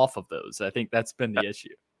points off of those. I think that's been the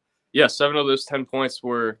issue. Yeah, 7 of those 10 points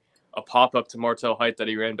were a pop-up to Martell Height that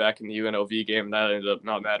he ran back in the UNLV game, and that ended up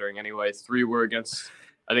not mattering anyway. 3 were against,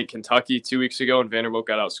 I think, Kentucky 2 weeks ago, and Vanderbilt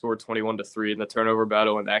got outscored 21-3 in the turnover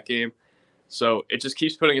battle in that game. So it just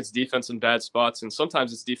keeps putting its defense in bad spots, and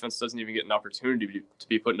sometimes its defense doesn't even get an opportunity to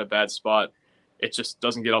be put in a bad spot. It just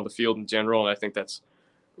doesn't get on the field in general, and I think that's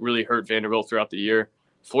really hurt Vanderbilt throughout the year.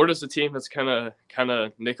 Florida's a team that's kind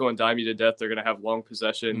of nickel and dime you to death. They're going to have long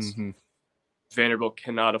possessions. Vanderbilt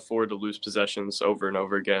cannot afford to lose possessions over and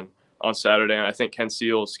over again on Saturday, and I think Ken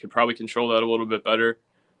Seals could probably control that a little bit better.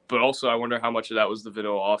 But also, I wonder how much of that was the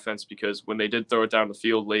vanilla offense, because when they did throw it down the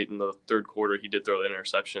field late in the third quarter, he did throw the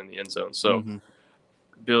interception in the end zone. So,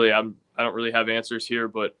 Billy, I don't really have answers here,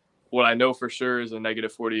 but what I know for sure is a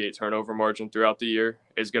negative 48 turnover margin throughout the year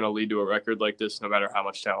is going to lead to a record like this, no matter how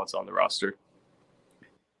much talent's on the roster.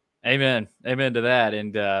 Amen to that.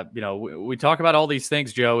 And, we talk about all these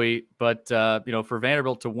things, Joey, but, for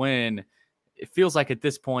Vanderbilt to win, it feels like at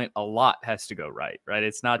this point, a lot has to go right?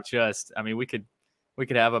 It's not just, we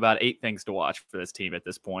could have about 8 things to watch for this team at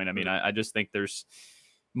this point. I just think there's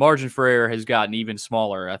margin for error has gotten even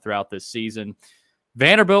smaller throughout this season.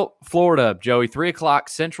 Vanderbilt, Florida, Joey, 3:00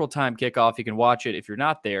 Central Time kickoff. You can watch it if you're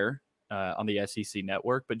not there on the SEC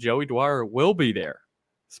network, but Joey Dwyer will be there.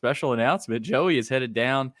 Special announcement. Joey is headed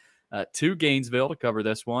down to Gainesville to cover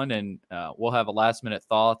this one, and we'll have a last-minute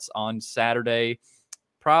thoughts on Saturday,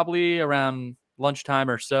 probably around lunchtime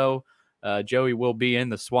or so. Joey will be in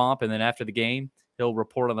the Swamp, and then after the game, he'll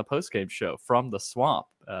report on the postgame show from the Swamp,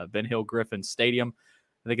 Ben Hill Griffin Stadium.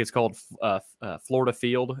 I think it's called Florida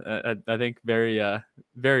Field. I think very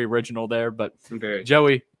original there. But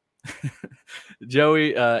Joey,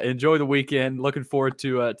 enjoy the weekend. Looking forward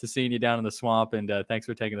to seeing you down in the Swamp, and thanks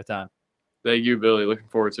for taking the time. Thank you, Billy. Looking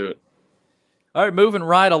forward to it. All right, moving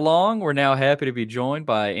right along. We're now happy to be joined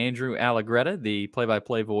by Andrew Allegretta, the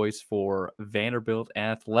play-by-play voice for Vanderbilt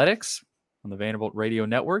Athletics on the Vanderbilt Radio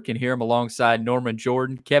Network, and hear him alongside Norman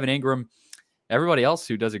Jordan, Kevin Ingram, everybody else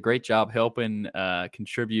who does a great job helping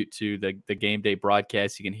contribute to the game day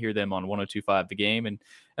broadcast. You can hear them on 102.5 The Game, and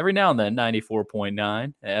every now and then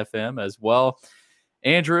 94.9 FM as well.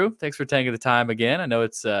 Andrew, thanks for taking the time again. I know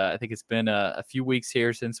I think it's been a few weeks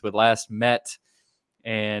here since we last met,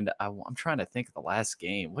 and I'm trying to think of the last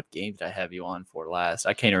game. What game did I have you on for last?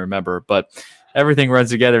 I can't remember, but everything runs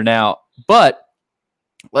together now. But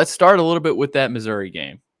let's start a little bit with that Missouri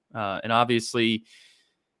game, and obviously,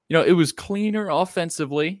 it was cleaner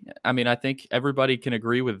offensively. I mean, I think everybody can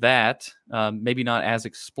agree with that. Maybe not as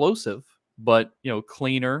explosive, but,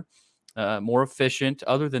 cleaner, more efficient.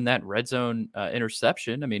 Other than that red zone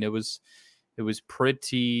interception, I mean, it was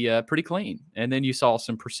pretty clean. And then you saw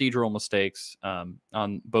some procedural mistakes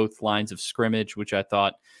on both lines of scrimmage, which I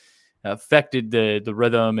thought affected the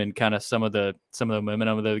rhythm and kind of some of the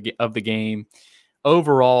momentum of the game.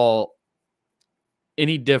 Overall,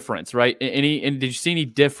 any difference, right? And did you see any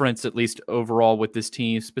difference, at least overall, with this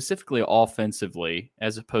team, specifically offensively,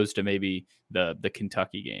 as opposed to maybe the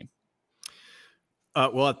Kentucky game?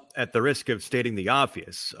 Well, at the risk of stating the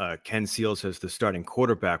obvious, Ken Seals as the starting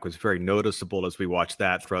quarterback was very noticeable as we watched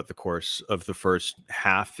that throughout the course of the first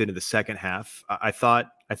half into the second half. I thought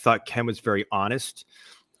Ken was very honest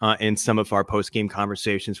in some of our post-game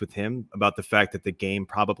conversations with him about the fact that the game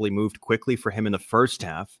probably moved quickly for him in the first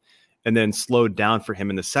half and then slowed down for him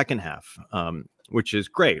in the second half, which is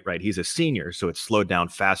great, right? He's a senior, so it slowed down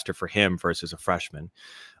faster for him versus a freshman.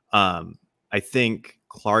 I think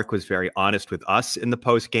Clark was very honest with us in the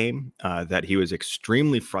post game that he was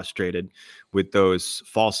extremely frustrated with those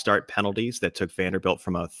false start penalties that took Vanderbilt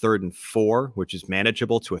from a 3rd and 4, which is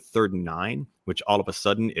manageable, to a 3rd and 9, which all of a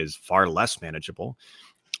sudden is far less manageable.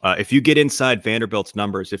 If you get inside Vanderbilt's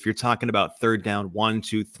numbers, if you're talking about 3rd down 1,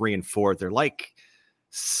 2, 3, and 4, they're like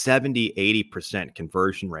 70-80%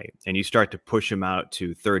 conversion rate, and you start to push them out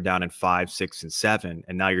to 3rd down and 5, 6, and 7,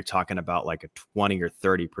 and now you're talking about like a 20 or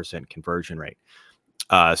 30% conversion rate.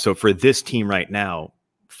 So for this team right now,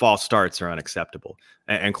 false starts are unacceptable,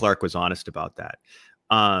 and Clark was honest about that.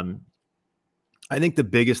 I think the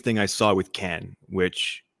biggest thing I saw with Ken,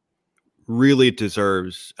 which really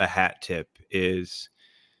deserves a hat tip, is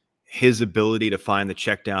his ability to find the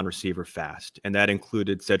check down receiver fast. And that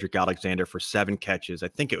included Cedric Alexander for 7 catches. I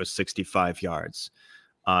think it was 65 yards.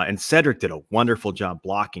 And Cedric did a wonderful job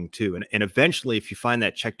blocking too. And eventually, if you find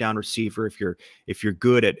that check down receiver, if you're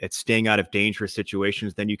good at staying out of dangerous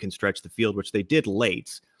situations, then you can stretch the field, which they did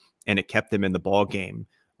late, and it kept them in the ball game.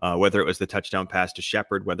 Whether it was the touchdown pass to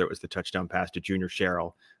Shepard, whether it was the touchdown pass to Junior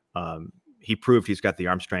Sherrill, he proved he's got the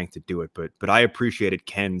arm strength to do it. But I appreciated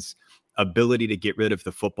Ken's ability to get rid of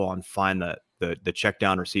the football and find the check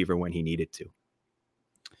down receiver when he needed to.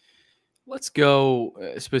 Let's go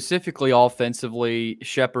specifically offensively.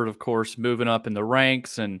 Shepard, of course, moving up in the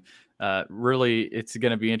ranks, and really it's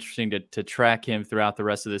going to be interesting to track him throughout the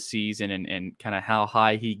rest of the season and kind of how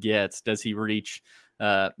high he gets. Does he reach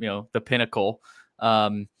the pinnacle?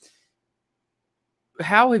 How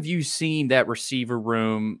have you seen that receiver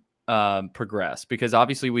room progress? Because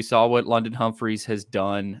obviously we saw what London Humphreys has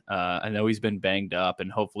done. I know he's been banged up, and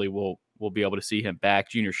hopefully we'll be able to see him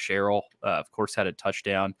back. Junior Sherrill, of course, had a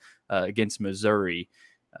touchdown against Missouri.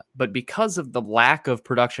 But because of the lack of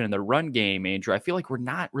production in the run game, Andrew, I feel like we're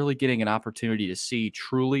not really getting an opportunity to see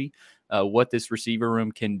truly what this receiver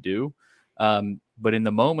room can do. But in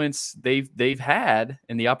the moments they've had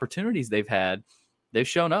and the opportunities they've had, they've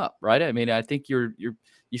shown up, right? I mean, I think you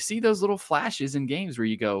see those little flashes in games where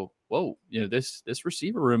you go, whoa, this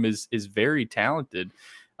receiver room is very talented.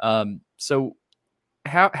 So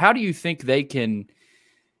how do you think they can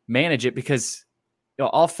manage it? Because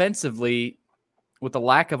offensively, with the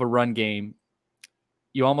lack of a run game,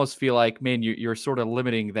 you almost feel like, man, you're sort of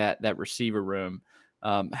limiting that receiver room.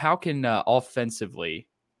 How can offensively,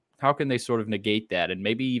 how can they sort of negate that and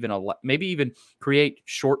maybe even create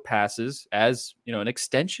short passes as, an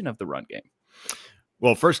extension of the run game?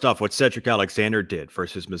 Well, first off, what Cedric Alexander did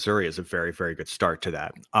versus Missouri is a very, very good start to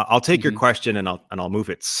that. I'll take your question and I'll move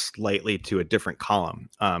it slightly to a different column.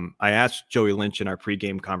 I asked Joey Lynch in our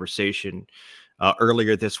pregame conversation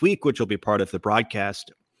earlier this week, which will be part of the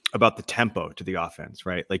broadcast, about the tempo to the offense,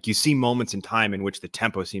 right? Like, you see moments in time in which the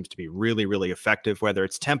tempo seems to be really, really effective, whether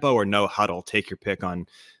it's tempo or no huddle. Take your pick on.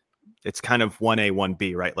 It's kind of 1A,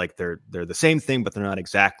 1B, right? Like they're the same thing, but they're not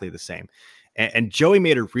exactly the same. And Joey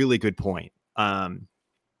made a really good point. And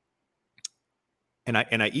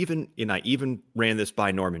I even ran this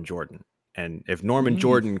by Norman Jordan. And if Norman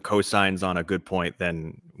Jordan co-signs on a good point,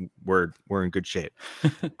 then we're in good shape.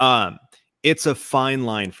 It's a fine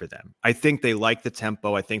line for them. I think they like the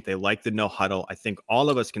tempo. I think they like the no huddle. I think all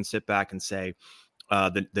of us can sit back and say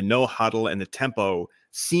the no huddle and the tempo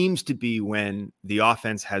seems to be when the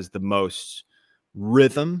offense has the most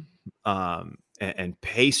rhythm and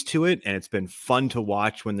pace to it. And it's been fun to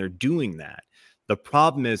watch when they're doing that. The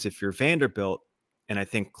problem is, if you're Vanderbilt, and I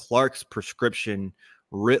think Clark's prescription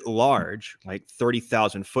writ large, like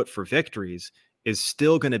 30,000 foot for victories, is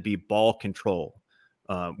still going to be ball control.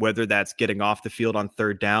 Whether that's getting off the field on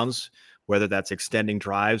third downs, whether that's extending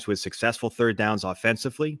drives with successful third downs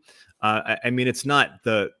offensively. I mean, it's not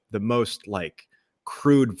the most like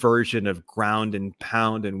crude version of ground and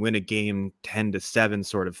pound and win a game 10-7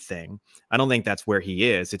 sort of thing. I don't think that's where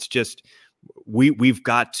he is. It's just we've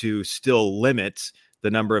got to still limit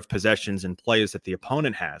the number of possessions and plays that the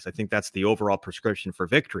opponent has. I think that's the overall prescription for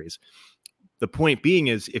victories. The point being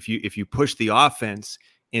is, if you push the offense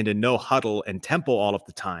into no huddle and tempo all of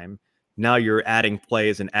the time, now you're adding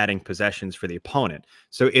plays and adding possessions for the opponent.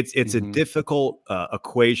 So it's a difficult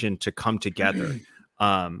equation to come together.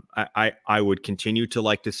 I would continue to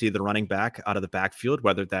like to see the running back out of the backfield,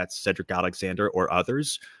 whether that's Cedric Alexander or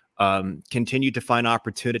others, continue to find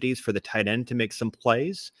opportunities for the tight end to make some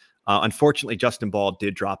plays. Unfortunately, Justin Ball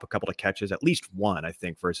did drop a couple of catches, at least one, I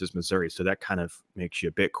think, versus Missouri. So that kind of makes you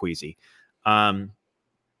a bit queasy.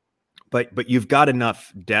 But you've got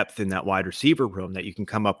enough depth in that wide receiver room that you can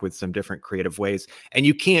come up with some different creative ways. And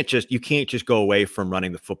you can't just go away from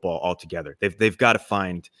running the football altogether. They've got to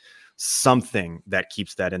find something that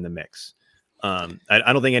keeps that in the mix. I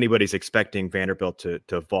don't think anybody's expecting Vanderbilt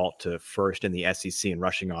to vault to first in the SEC in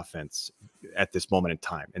rushing offense at this moment in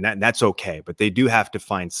time. And that's okay. But they do have to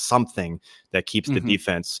find something that keeps the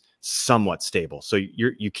defense somewhat stable. So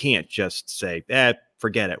you can't just say,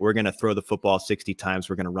 forget it, we're going to throw the football 60 times,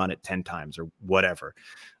 we're going to run it 10 times or whatever.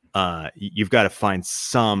 You've got to find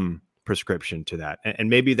some prescription to that. And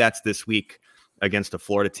maybe that's this week against a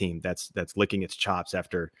Florida team that's licking its chops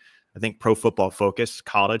after, I think Pro Football Focus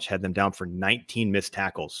College had them down for 19 missed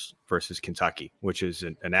tackles versus Kentucky, which is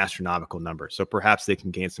an astronomical number. So perhaps they can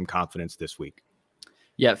gain some confidence this week.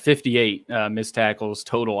 Yeah, 58 missed tackles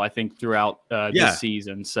total, I think, throughout this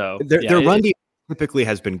season. So their run defense typically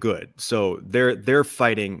has been good. So they're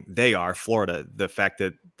fighting. They are Florida. The fact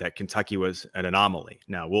that Kentucky was an anomaly.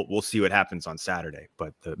 Now we'll see what happens on Saturday.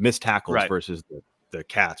 But the missed tackles versus the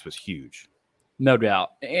Cats was huge. No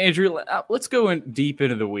doubt. Andrew, let's go in deep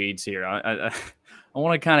into the weeds here. I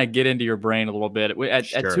want to kind of get into your brain a little bit. At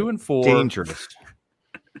 2-4, dangerous.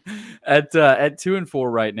 At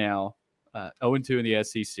 2-4 right now, 0-2 in the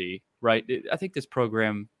SEC. Right, I think this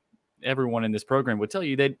program, everyone in this program would tell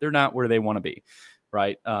you they're not where they want to be.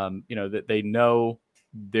 Right, that they know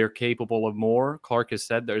they're capable of more. Clark has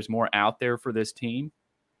said there's more out there for this team.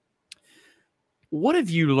 What have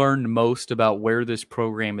you learned most about where this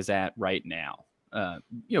program is at right now?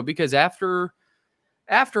 Because after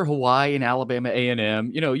Hawaii and Alabama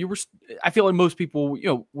A&M, I feel like most people,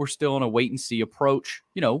 we're still in a wait and see approach.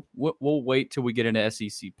 We'll wait till we get into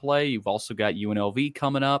SEC play. You've also got UNLV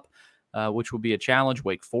coming up, which will be a challenge,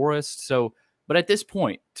 Wake Forest. So, but at this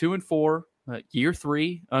point, 2-4, year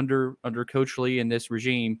 3 under Coach Lee and this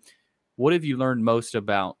regime, what have you learned most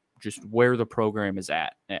about just where the program is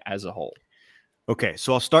at as a whole? Okay,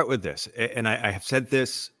 so I'll start with this. And I have said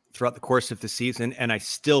this throughout the course of the season, and I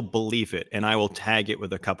still believe it, and I will tag it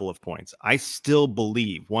with a couple of points. I still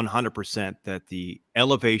believe 100% that the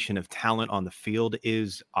elevation of talent on the field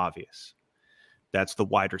is obvious. That's the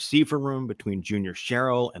wide receiver room between Junior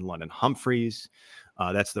Sherrill and London Humphreys.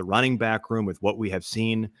 That's the running back room with what we have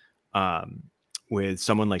seen with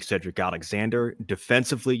someone like Cedric Alexander.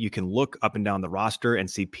 Defensively, you can look up and down the roster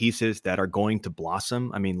and see pieces that are going to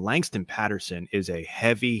blossom. I mean, Langston Patterson is a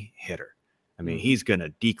heavy hitter. I mean, he's going to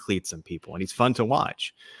decleat some people, and he's fun to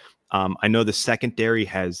watch. I know the secondary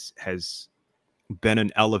has been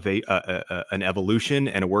an evolution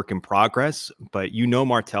and a work in progress, but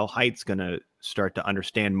Martell Height's going to start to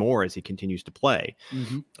understand more as he continues to play.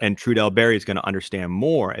 Mm-hmm. And Trudell Berry is going to understand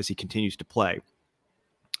more as he continues to play.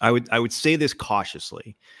 I would say this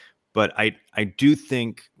cautiously, but I do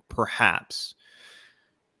think perhaps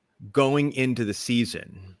going into the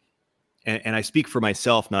season, and I speak for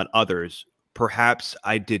myself, not others, perhaps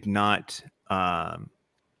I did not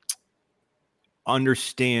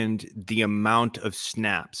understand the amount of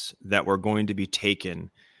snaps that were going to be taken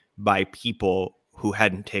by people who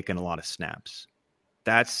hadn't taken a lot of snaps.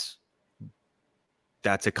 That's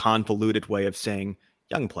a convoluted way of saying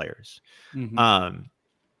young players. Mm-hmm.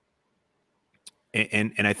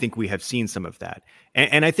 And I think we have seen some of that.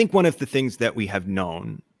 And I think one of the things that we have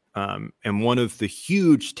known, and one of the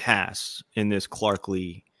huge tasks in this Clark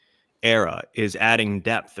Lee era, is adding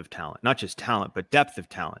depth of talent, not just talent, but depth of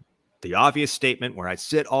talent. The obvious statement where I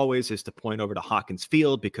sit always is to point over to Hawkins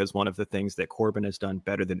Field, because one of the things that Corbin has done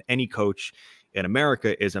better than any coach in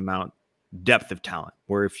America is amount depth of talent,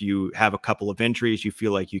 where if you have a couple of injuries, you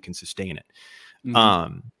feel like you can sustain it.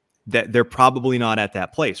 Mm-hmm. That they're probably not at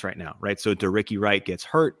that place right now, right? So DeRicky Wright gets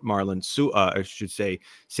hurt. Savion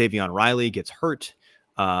Riley gets hurt.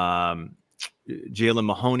 Jalen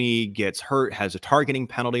Mahoney gets hurt, has a targeting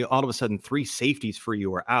penalty. All of a sudden, 3 safeties for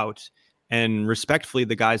you are out. And respectfully,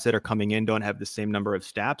 the guys that are coming in don't have the same number of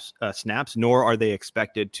snaps, nor are they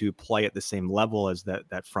expected to play at the same level as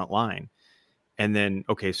that front line. And then,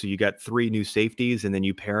 okay, so you got 3 new safeties, and then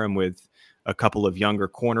you pair them with a couple of younger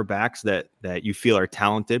cornerbacks that you feel are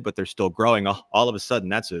talented, but they're still growing. All of a sudden,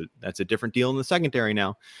 that's a different deal in the secondary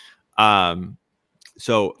now.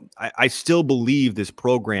 So I still believe this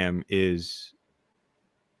program is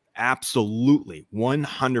absolutely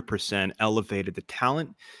 100% elevated the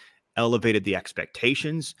talent, elevated the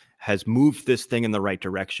expectations, has moved this thing in the right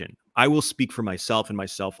direction. I will speak for myself and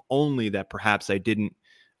myself only that perhaps I didn't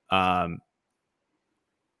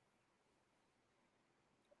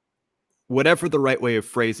whatever the right way of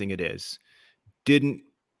phrasing it is, didn't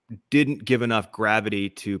give enough gravity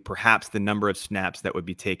to perhaps the number of snaps that would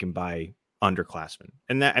be taken by underclassmen.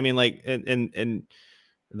 And that, I mean, like, and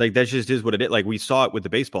like, that just is what it is. Like, we saw it with the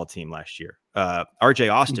baseball team last year. RJ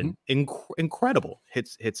Austin, incredible.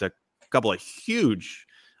 Hits a couple of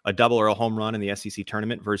a double or a home run in the SEC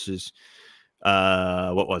tournament versus,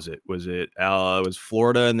 what was it? It was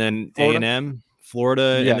Florida and then A&M.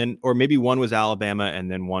 Florida, yeah. and then, or maybe one was Alabama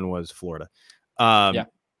and then one was Florida.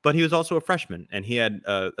 But he was also a freshman, and he had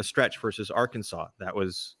a stretch versus Arkansas that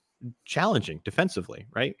was challenging defensively,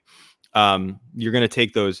 right? You're going to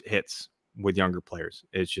take those hits with younger players.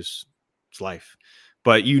 It's life,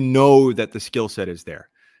 but that the skill set is there.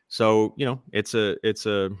 So, it's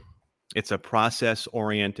a process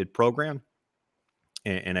oriented program.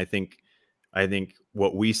 And I think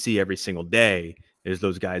what we see every single day is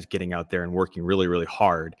those guys getting out there and working really, really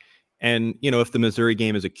hard. And, if the Missouri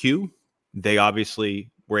game is a cue, they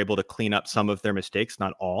obviously were able to clean up some of their mistakes,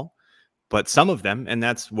 not all, but some of them. And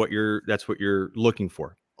that's what you're looking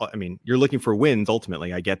for. I mean, you're looking for wins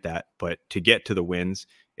ultimately. I get that. But to get to the wins,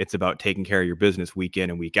 it's about taking care of your business week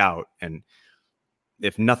in and week out. And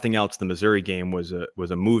if nothing else, the Missouri game was a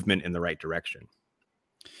movement in the right direction.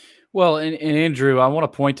 Well, and Andrew, I want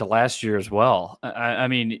to point to last year as well. I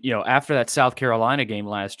mean, after that South Carolina game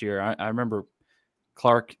last year, I remember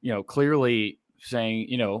Clark, clearly saying,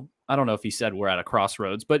 I don't know if he said we're at a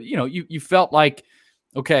crossroads, but you felt like,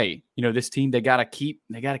 okay, this team, they got to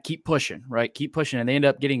keep pushing, right? Keep pushing, and they end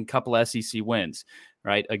up getting a couple of SEC wins,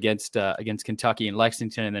 right, against Kentucky and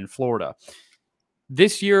Lexington and then Florida.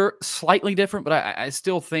 This year, slightly different, but I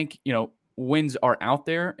still think wins are out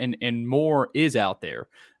there, and more is out there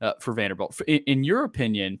for Vanderbilt. In your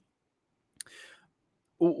opinion,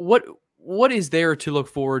 what is there to look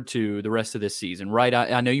forward to the rest of this season, right?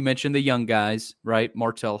 I know you mentioned the young guys, right?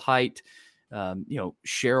 Martell Height,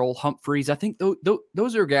 Cheryl Humphreys. I think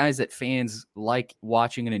those are guys that fans like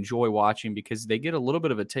watching and enjoy watching because they get a little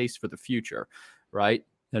bit of a taste for the future, right?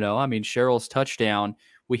 I mean, Cheryl's touchdown,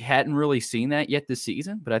 we hadn't really seen that yet this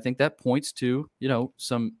season, but I think that points to,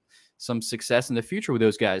 some success in the future with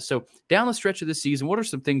those guys. So down the stretch of the season, what are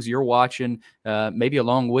some things you're watching, maybe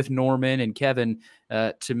along with Norman and Kevin,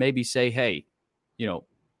 to maybe say, hey,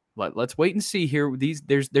 let's wait and see here.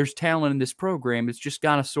 There's talent in this program. It's just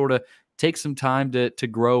got to sort of take some time to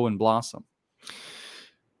grow and blossom.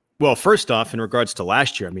 Well, first off, in regards to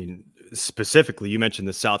last year, I mean, specifically, you mentioned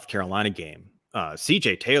the South Carolina game.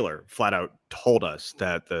 CJ Taylor flat out told us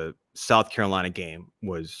that the South Carolina game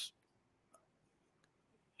was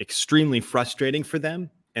extremely frustrating for them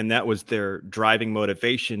And that was their driving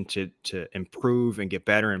motivation to improve and get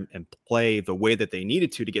better and play the way that they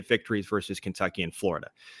needed to get victories versus Kentucky and Florida.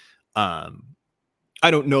 I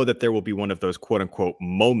don't know that there will be one of those quote unquote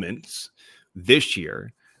moments this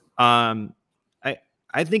year.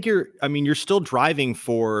 I think you're still driving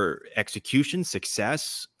for execution,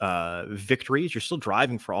 success, victories. You're still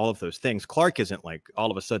driving for all of those things. Clark isn't like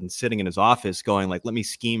all of a sudden sitting in his office going like, let me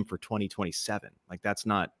scheme for 2027. Like that's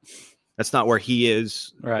not where he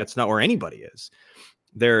is. Right. That's not where anybody is.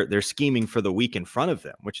 They're scheming for the week in front of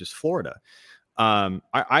them, which is Florida.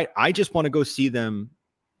 I just want to go see them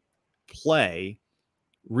play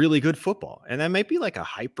really good football. And that might be like a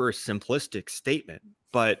hyper simplistic statement,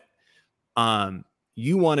 but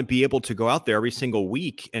you want to be able to go out there every single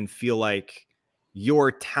week and feel like your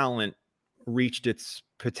talent reached its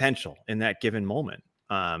potential in that given moment.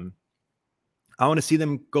 I want to see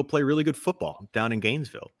them go play really good football down in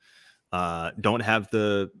Gainesville. Don't have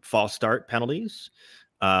the false start penalties.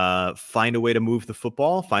 Find a way to move the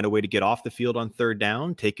football, find a way to get off the field on third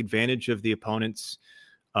down, take advantage of the opponent's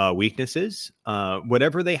weaknesses,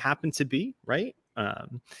 whatever they happen to be, right?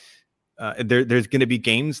 There's going to be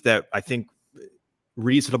games that I think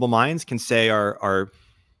reasonable minds can say are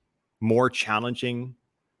more challenging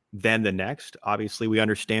than the next. Obviously, we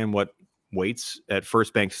understand what waits at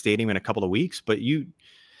First Bank Stadium in a couple of weeks, but you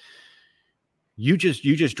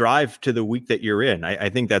just drive to the week that you're in. I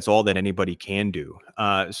think that's all that anybody can do.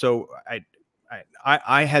 So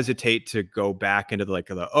I hesitate to go back into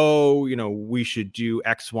we should do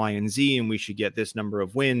X, Y, and Z, and we should get this number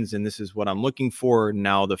of wins, and this is what I'm looking for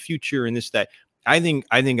now, the future, and this, that. I think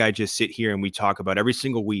I just sit here and we talk about every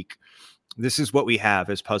single week. This is what we have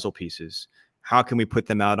as puzzle pieces. How can we put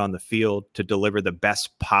them out on the field to deliver the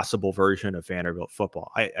best possible version of Vanderbilt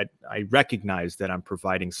football? I recognize that I'm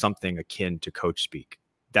providing something akin to coach speak.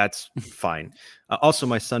 That's fine. Also,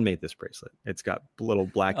 my son made this bracelet. It's got little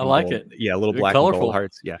black and like gold. it. Yeah, little Very black colorful. and gold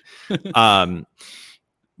hearts. Yeah.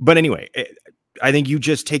 But anyway, I think you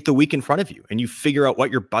just take the week in front of you and you figure out what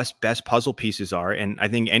your best puzzle pieces are. And I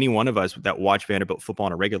think any one of us that watch Vanderbilt football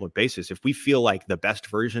on a regular basis, if we feel like the best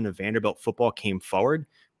version of Vanderbilt football came forward,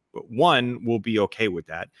 one, we'll be okay with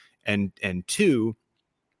that. And two,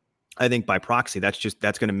 I think by proxy, that's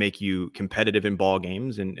going to make you competitive in ball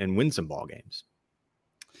games and win some ball games.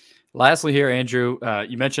 Lastly here, Andrew,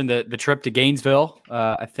 you mentioned the trip to Gainesville.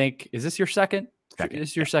 I think, is this your second? This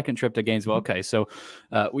is your second trip to Gainesville. Okay. So,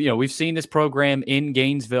 we've seen this program in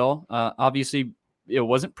Gainesville. Obviously it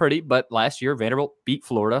wasn't pretty, but last year Vanderbilt beat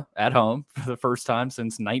Florida at home for the first time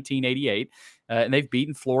since 1988. And they've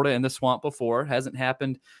beaten Florida in the Swamp before. Hasn't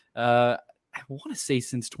happened. I want to say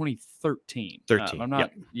since 2013. I'm not.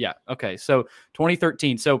 Yep. Yeah. Okay. So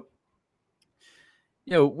 2013. So,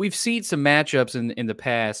 we've seen some matchups in the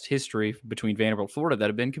past history between Vanderbilt and Florida that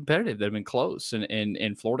have been competitive, that have been close.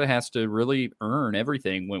 And Florida has to really earn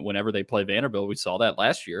everything whenever they play Vanderbilt. We saw that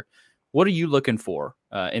last year. What are you looking for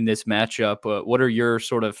in this matchup? What are your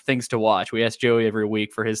sort of things to watch? We ask Joey every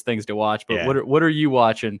week for his things to watch, but what are you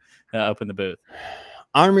watching up in the booth?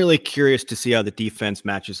 I'm really curious to see how the defense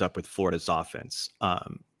matches up with Florida's offense.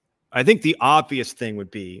 I think the obvious thing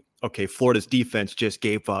would be, okay, Florida's defense just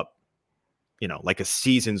gave up, like a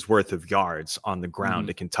season's worth of yards on the ground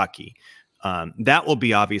to Kentucky. That will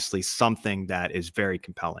be obviously something that is very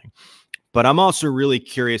compelling. But I'm also really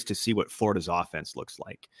curious to see what Florida's offense looks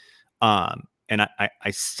like. And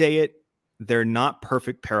I say it, they're not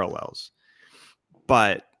perfect parallels,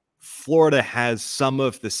 but Florida has some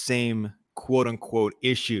of the same quote unquote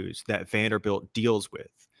issues that Vanderbilt deals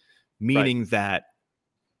with, meaning that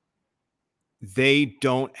they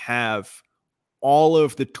don't have all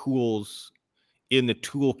of the tools in the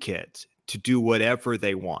toolkit to do whatever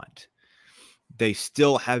they want. They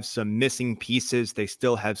still have some missing pieces. They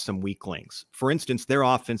still have some weak links. For instance, their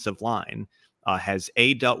offensive line has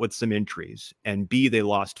A, dealt with some injuries, and B, they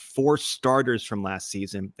lost 4 starters from last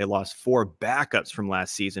season. They lost 4 backups from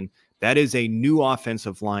last season. That is a new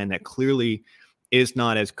offensive line that clearly is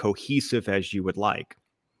not as cohesive as you would like.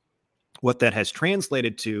 What that has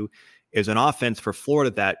translated to is an offense for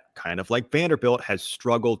Florida that, kind of like Vanderbilt, has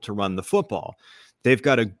struggled to run the football. They've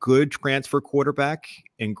got a good transfer quarterback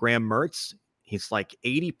in Graham Mertz. He's like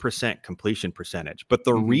 80% completion percentage. But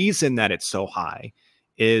the reason that it's so high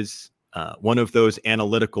is one of those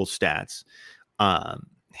analytical stats.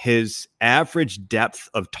 His average depth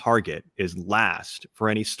of target is last for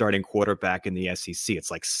any starting quarterback in the SEC.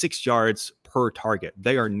 It's like 6 yards per target.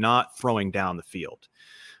 They are not throwing down the field.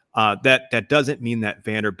 That doesn't mean that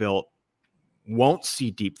Vanderbilt won't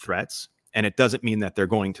see deep threats, and it doesn't mean that they're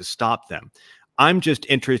going to stop them. I'm just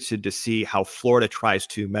interested to see how Florida tries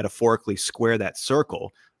to metaphorically square that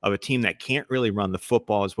circle of a team that can't really run the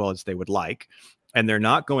football as well as they would like. And they're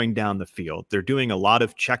not going down the field. They're doing a lot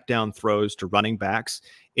of check down throws to running backs.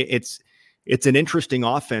 It's an interesting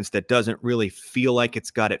offense that doesn't really feel like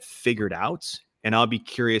it's got it figured out. And I'll be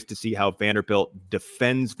curious to see how Vanderbilt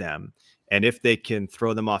defends them and if they can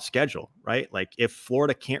throw them off schedule, right? Like if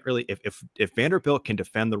Florida can't really, if Vanderbilt can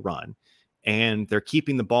defend the run and they're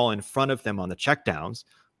keeping the ball in front of them on the checkdowns,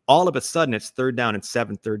 all of a sudden it's 3rd down and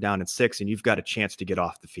 7, 3rd down and 6, and you've got a chance to get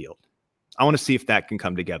off the field. I want to see if that can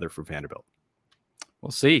come together for Vanderbilt. We'll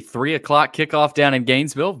see. 3 o'clock kickoff down in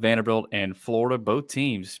Gainesville. Vanderbilt and Florida, both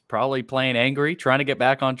teams probably playing angry, trying to get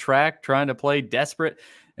back on track, trying to play desperate,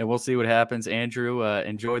 and we'll see what happens. Andrew,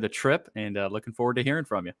 enjoy the trip, and looking forward to hearing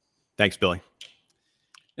from you. Thanks, Billy.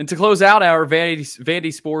 And to close out our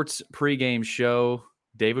VandySports pregame show,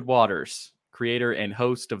 David Waters, creator and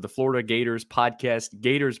host of the Florida Gators podcast,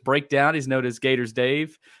 Gators Breakdown. He's known as Gator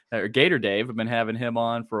Dave. I've been having him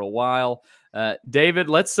on for a while. David,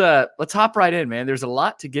 let's hop right in, man. There's a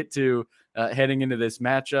lot to get to heading into this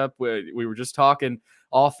matchup. We were just talking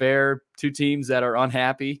off air, 2 teams that are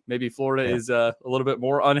unhappy. Maybe Florida is a little bit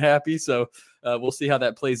more unhappy. So we'll see how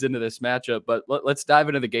that plays into this matchup. But let's dive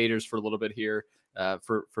into the Gators for a little bit here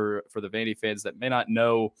for the Vandy fans that may not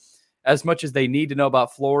know as much as they need to know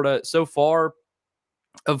about Florida so far.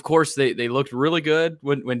 Of course, they looked really good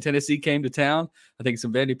when Tennessee came to town. I think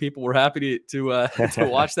some Vandy people were happy to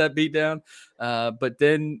watch that beatdown. But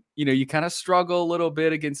then, you kind of struggle a little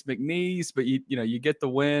bit against McNeese, but you get the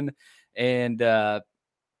win. And,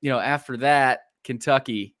 after that,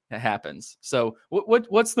 Kentucky happens. So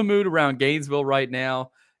what's the mood around Gainesville right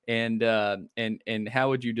now? And how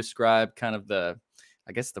would you describe kind of the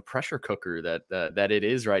pressure cooker that it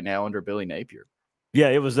is right now under Billy Napier? Yeah,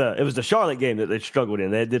 it was the Charlotte game that they struggled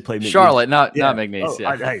in. They did play McNeese. Charlotte, not McNeese.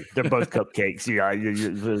 Yeah. Hey, they're both cupcakes.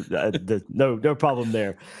 No problem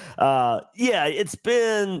there. It's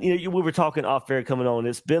been, we were talking off air coming on.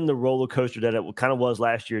 It's been the roller coaster that it kind of was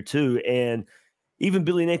last year too. And even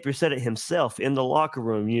Billy Napier said it himself in the locker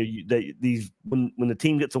room. When the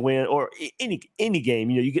team gets a win or any game,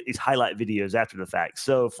 you get these highlight videos after the fact.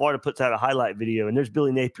 So Florida puts out a highlight video, and there's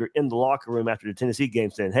Billy Napier in the locker room after the Tennessee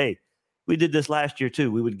game saying, "Hey, we did this last year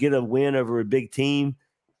too. We would get a win over a big team,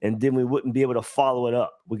 and then we wouldn't be able to follow it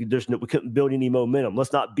up. We couldn't build any momentum.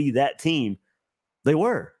 Let's not be that team." They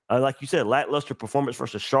were, like you said, lackluster performance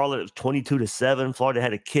versus Charlotte. It was 22-7. Florida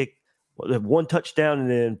had a kick, 1 touchdown,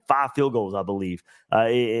 and then 5 field goals, I believe,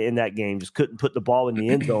 in that game. Just couldn't put the ball in the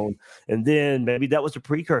end zone. And then maybe that was a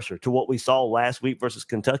precursor to what we saw last week versus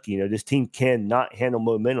Kentucky. This team cannot handle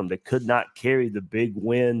momentum. They could not carry the big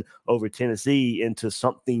win over Tennessee into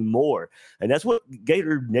something more. And that's what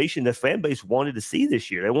Gator Nation, the fan base, wanted to see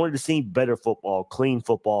this year. They wanted to see better football, clean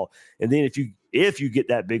football. And then if you get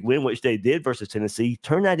that big win, which they did versus Tennessee,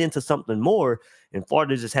 turn that into something more. And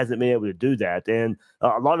Florida just hasn't been able to do that. And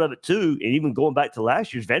a lot of it, too, and even going back to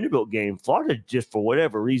last year's Vanderbilt game, Florida just, for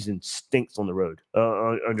whatever reason, stinks on the road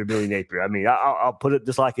under Billy Napier. I mean, I'll put it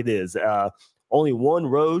just like it is. Only 1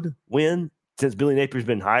 road win since Billy Napier's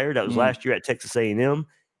been hired. That was last year at Texas A&M.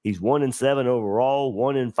 He's 1-7 overall,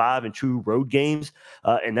 1-5 in true road games,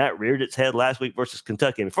 and that reared its head last week versus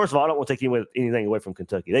Kentucky. I mean, first of all, I don't want to take anything away from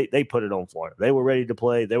Kentucky. They put it on Florida. They were ready to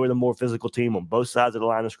play. They were the more physical team on both sides of the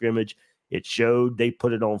line of scrimmage. It showed. They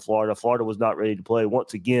put it on Florida. Florida was not ready to play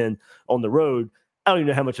once again on the road. I don't even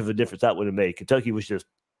know how much of a difference that would have made. Kentucky was just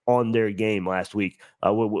on their game last week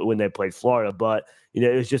when they played Florida, but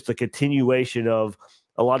it was just a continuation of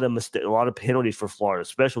a lot of penalties for Florida,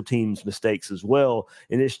 special teams mistakes as well.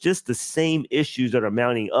 And it's just the same issues that are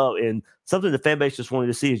mounting up. And something the fan base just wanted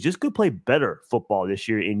to see is just go play better football this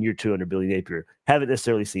year in year 2 under Billy Napier. Haven't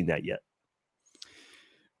necessarily seen that yet.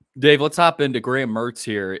 Dave, let's hop into Graham Mertz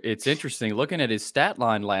here. It's interesting looking at his stat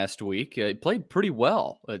line last week. He played pretty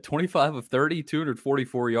well, 25 of 30,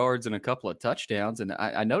 244 yards and a couple of touchdowns. And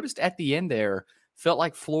I noticed at the end there, felt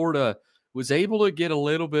like Florida was able to get a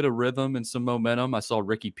little bit of rhythm and some momentum. I saw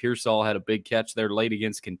Ricky Pearsall had a big catch there late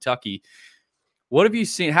against Kentucky. What have you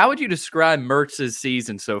seen? How would you describe Mertz's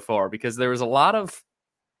season so far? Because there was a lot of,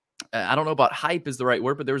 I don't know about hype is the right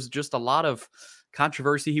word, but there was just a lot of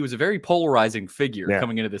controversy. He was a very polarizing figure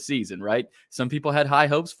coming into the season, right? Some people had high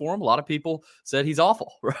hopes for him. A lot of people said he's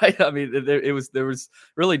awful, right? I mean, there was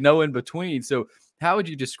really no in between. So how would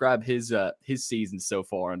you describe his season so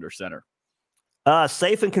far under center?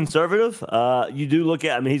 Safe and conservative. You do look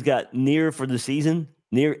at, he's got near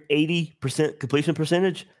 80% completion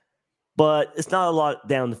percentage, but it's not a lot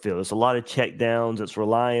down the field. It's a lot of check downs. It's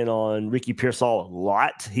relying on Ricky Pearsall a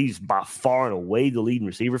lot. He's by far and away the leading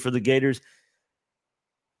receiver for the Gators.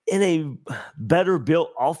 in a better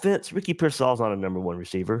built offense, Ricky Pearsall's not a number one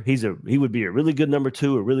receiver. He would be a really good number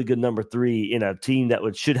two, a really good number three in a team that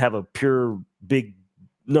should have a pure big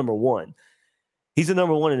number one. He's the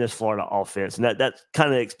number one in this Florida offense, and that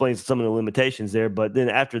kind of explains some of the limitations there. But then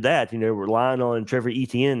after that, relying on Trevor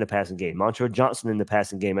Etienne in the passing game, Montrell Johnson in the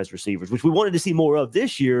passing game as receivers, which we wanted to see more of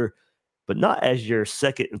this year, but not as your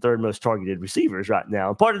second and third most targeted receivers right now.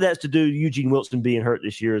 And part of that's to do Eugene Wilson being hurt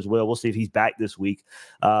this year as well. We'll see if he's back this week.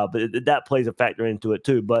 But that plays a factor into it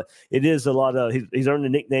too. But it is a lot of he's earned the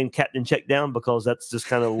nickname Captain Checkdown because that's just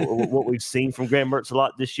kind of what we've seen from Graham Mertz a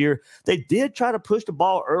lot this year. They did try to push the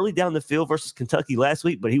ball early down the field versus Kentucky last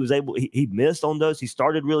week, but he missed on those. He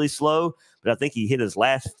started really slow, but I think he hit his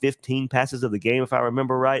last 15 passes of the game, if I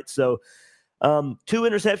remember right. So 2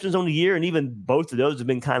 interceptions on the year, and even both of those have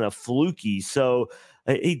been kind of fluky. So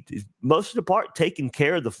he most of the part taking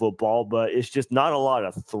care of the football, but it's just not a lot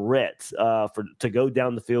of threats to go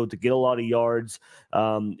down the field, to get a lot of yards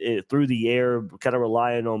through the air, kind of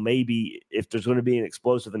relying on maybe if there's going to be an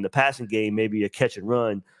explosive in the passing game, maybe a catch and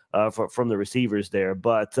run from the receivers there.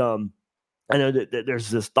 But I know that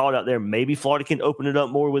there's this thought out there, maybe Florida can open it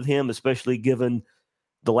up more with him, especially given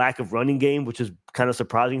the lack of running game, which is kind of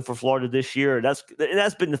surprising for Florida this year. And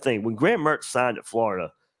that's been the thing. When Graham Mertz signed at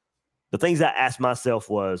Florida, the things I asked myself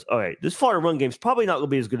was, all right, this Florida run game is probably not going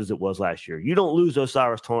to be as good as it was last year. You don't lose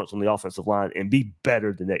Osiris Torrance on the offensive line and be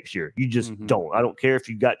better the next year. You just don't. I don't care if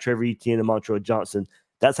you got Trevor Etienne and Montrell Johnson.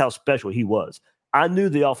 That's how special he was. I knew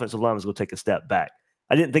the offensive line was going to take a step back.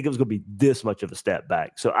 I didn't think it was going to be this much of a step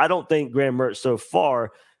back. So I don't think Graham Mertz so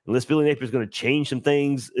far, unless Billy Napier is going to change some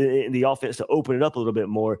things in the offense to open it up a little bit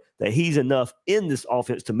more, that he's enough in this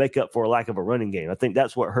offense to make up for a lack of a running game. I think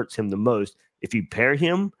that's what hurts him the most. If you pair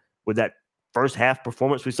him with that first half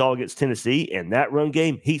performance we saw against Tennessee and that run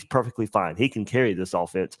game, he's perfectly fine. He can carry this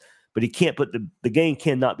offense, but he can't put the game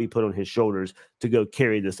cannot be put on his shoulders to go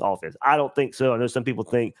carry this offense. I don't think so. I know some people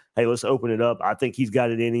think, hey, let's open it up. I think he's got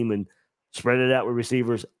it in him and spread it out with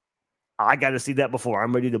receivers. I got to see that before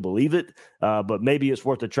I'm ready to believe it, but maybe it's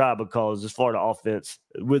worth a try because this Florida offense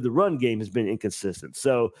with the run game has been inconsistent.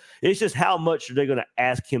 So it's just how much are they going to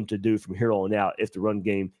ask him to do from here on out if the run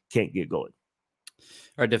game can't get going.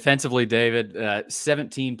 All right, defensively, David,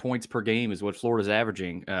 17 points per game is what Florida's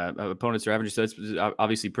averaging. Opponents are averaging, so it's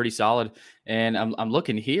obviously pretty solid. And I'm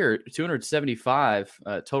looking here, 275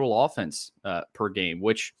 total offense per game,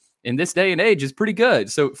 which in this day and age is pretty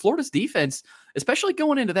good. So Florida's defense, especially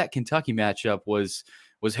going into that Kentucky matchup, was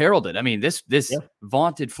heralded. I mean, this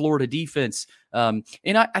vaunted Florida defense, and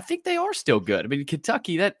I think they are still good. I mean,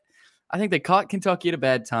 Kentucky, I think they caught Kentucky at a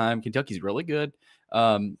bad time. Kentucky's really good.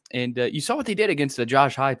 And you saw what they did against the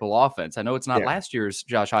Josh Heupel offense. I know it's not last year's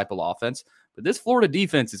Josh Heupel offense, but this Florida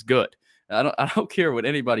defense is good. I don't care what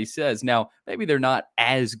anybody says. Now, maybe they're not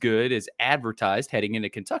as good as advertised heading into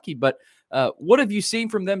Kentucky, but what have you seen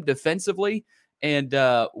from them defensively? And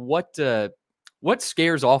what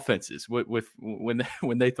scares offenses with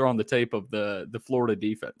when they throw on the tape of the Florida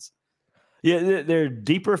defense? Yeah, they're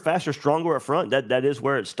deeper, faster, stronger up front. That is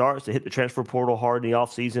where it starts. To hit the transfer portal hard in the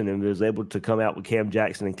offseason and was able to come out with Cam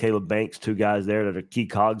Jackson and Caleb Banks, 2 guys there that are key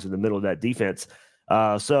cogs in the middle of that defense.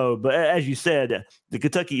 But as you said, the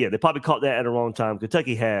Kentucky, they probably caught that at a wrong time.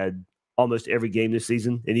 Kentucky had almost every game this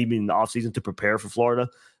season and even in the offseason to prepare for Florida.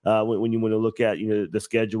 When you want to look at, the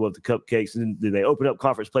schedule of the Cupcakes, and then they open up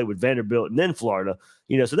conference play with Vanderbilt and then Florida,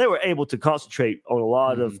 so they were able to concentrate on a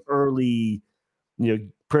lot of early,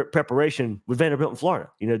 preparation with Vanderbilt and Florida.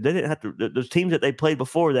 They didn't have to, those teams that they played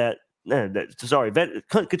before that,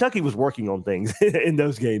 Kentucky was working on things in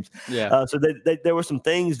those games. Yeah. So there were some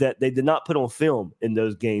things that they did not put on film in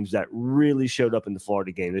those games that really showed up in the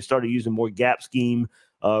Florida game. They started using more gap scheme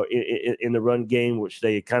in the run game, which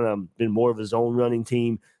they kind of been more of a zone running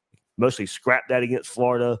team, mostly scrapped that against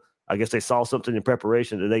Florida. I guess they saw something in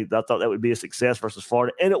preparation that I thought that would be a success versus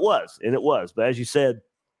Florida. And it was. But as you said,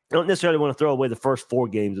 I don't necessarily want to throw away the first 4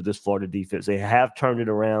 games of this Florida defense. They have turned it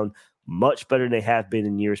around much better than they have been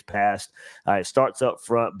in years past. It starts up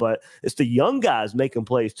front, but it's the young guys making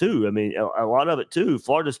plays too. I mean, a lot of it too.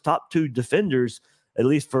 Florida's top 2 defenders, at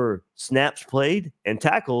least for snaps played and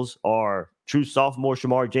tackles, are true sophomore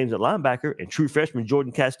Shamar James at linebacker and true freshman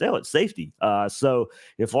Jordan Castell at safety. So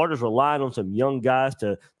Florida's relying on some young guys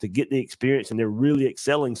to get the experience, and they're really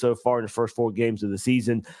excelling so far in the first 4 games of the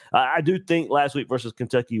season. I do think last week versus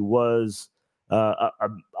Kentucky was I'll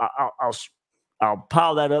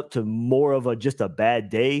pile that up to more of just a bad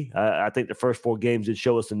day. I think the first 4 games did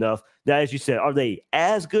show us enough. Now, as you said, are they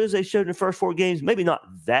as good as they showed in the first 4 games? Maybe not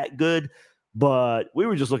that good, but we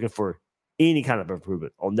were just looking for any kind of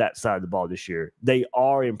improvement on that side of the ball this year. They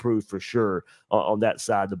are improved for sure on that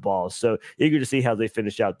side of the ball. So eager to see how they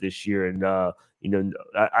finish out this year. And,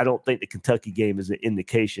 I don't think the Kentucky game is an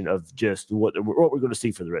indication of just what we're going to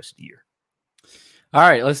see for the rest of the year. All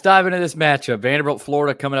right, let's dive into this matchup.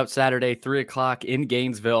 Vanderbilt-Florida coming up Saturday, 3 o'clock in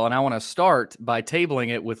Gainesville. And I want to start by tabling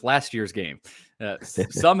it with last year's game.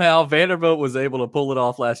 Somehow Vanderbilt was able to pull it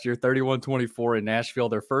off last year, 31-24 in Nashville,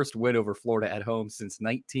 their first win over Florida at home since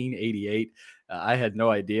 1988. I had no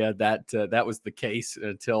idea that that was the case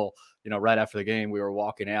until, right after the game, we were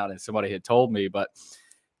walking out and somebody had told me. But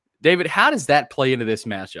David, how does that play into this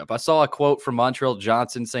matchup? I saw a quote from Montrell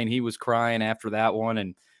Johnson saying he was crying after that one.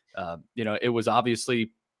 And, it was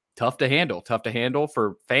obviously tough to handle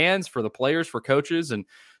for fans, for the players, for coaches. And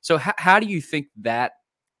so how do you think that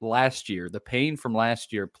last year, the pain from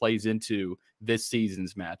last year, plays into this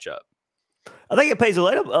season's matchup? I think it pays a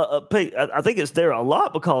lot. I think it's there a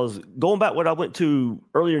lot because going back what I went to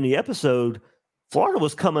earlier in the episode, Florida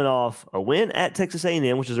was coming off a win at Texas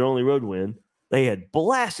A&M, which is their only road win. They had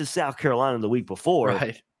blasted South Carolina the week before.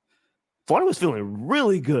 Right. Florida was feeling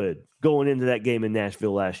really good going into that game in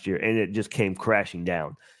Nashville last year, and it just came crashing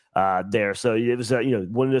down there. So it was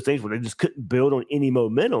one of those things where they just couldn't build on any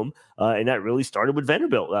momentum, and that really started with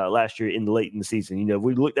Vanderbilt last year late in the season.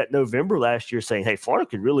 We looked at November last year saying, hey, Florida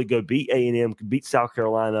could really go beat A&M, could beat South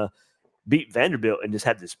Carolina, beat Vanderbilt, and just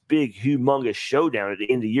have this big, humongous showdown at the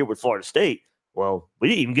end of the year with Florida State. Well, we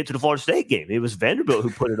didn't even get to the Florida State game. It was Vanderbilt who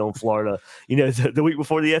put it on Florida, the week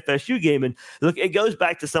before the FSU game. And look, it goes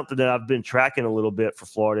back to something that I've been tracking a little bit for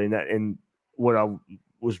Florida, and what I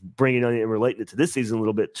was bringing on it and relating it to this season a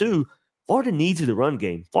little bit too. Florida needs the run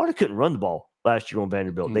game. Florida couldn't run the ball last year on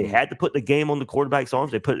Vanderbilt. Mm-hmm. They had to put the game on the quarterback's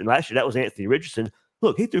arms. They put it in last year. That was Anthony Richardson.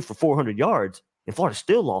 Look, he threw for 400 yards, and Florida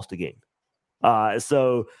still lost the game.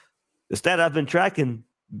 So the stat I've been tracking,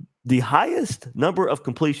 the highest number of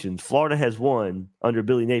completions Florida has won under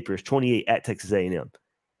Billy Napier is 28 at Texas A&M.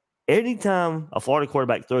 Anytime a Florida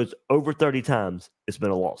quarterback throws over 30 times, it's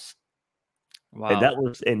been a loss. Wow.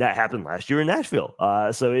 And that happened last year in Nashville.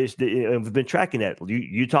 So we've been tracking that.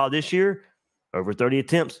 Utah this year, over 30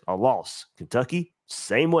 attempts, a loss. Kentucky,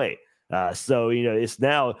 same way. So it's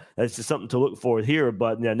just something to look for here.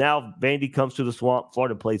 But now Vandy comes to the Swamp.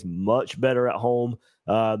 Florida plays much better at home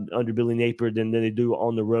under Billy Napier than they do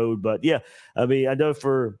on the road. But yeah, I mean, I know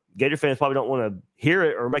for Gator fans probably don't want to hear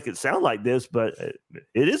it or make it sound like this, but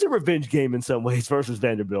it is a revenge game in some ways versus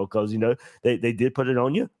Vanderbilt because they did put it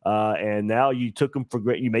on you, and now you took them for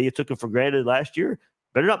granted. You may have took them for granted last year.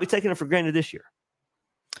 Better not be taking them for granted this year.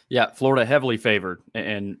 Yeah, Florida heavily favored,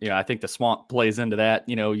 and I think the Swamp plays into that.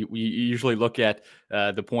 You usually look at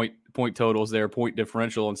the point totals there, point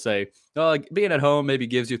differential, and say, being at home maybe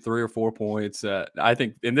gives you 3 or 4 points. I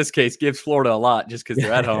think in this case gives Florida a lot just because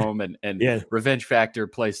they're at home, and yeah. Revenge factor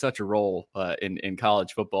plays such a role in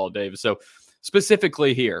college football, Dave. So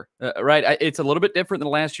specifically here, right, it's a little bit different than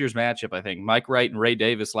last year's matchup. I think Mike Wright and Ray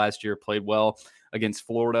Davis last year played well against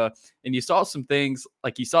Florida. And you saw some things,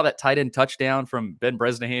 like you saw that tight end touchdown from Ben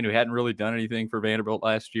Bresnahan, who hadn't really done anything for Vanderbilt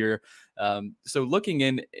last year. So looking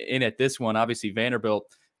in at this one, obviously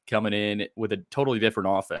Vanderbilt coming in with a totally different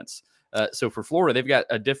offense. So for Florida, they've got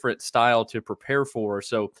a different style to prepare for.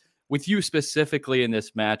 So with you specifically in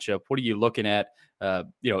this matchup, what are you looking at?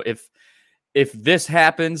 If this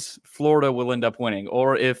happens, Florida will end up winning.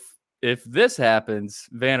 Or if this happens,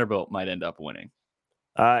 Vanderbilt might end up winning.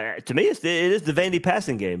 To me, it is the Vandy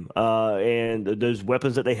passing game and those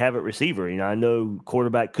weapons that they have at receiver. I know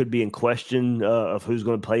quarterback could be in question of who's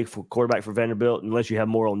going to play for quarterback for Vanderbilt, unless you have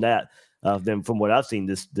more on that than from what I've seen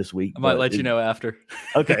this week. I might let you know after.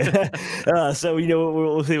 Okay. So,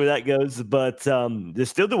 we'll see where that goes. But there's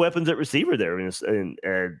still the weapons at receiver there. And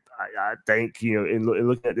I think, in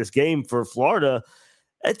looking at this game for Florida,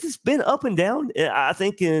 it's just been up and down. I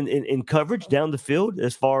think in coverage down the field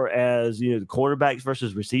as far as the quarterbacks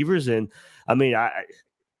versus receivers, and I mean,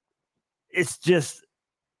 it's just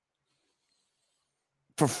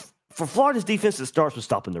for Florida's defense. It starts with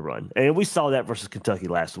stopping the run, and we saw that versus Kentucky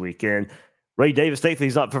last week. And Ray Davis, thankfully,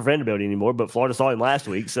 he's not for Vanderbilt anymore, but Florida saw him last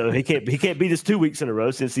week, so he can't beat us 2 weeks in a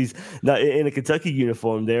row since he's not in a Kentucky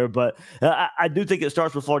uniform there. But I do think it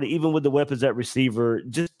starts with Florida, even with the weapons at receiver.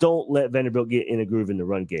 Just don't let Vanderbilt get in a groove in the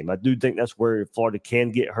run game. I do think that's where Florida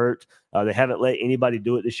can get hurt. They haven't let anybody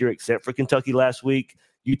do it this year except for Kentucky last week.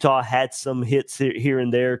 Utah had some hits here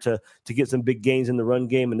and there to get some big gains in the run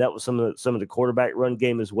game, and that was some of the quarterback run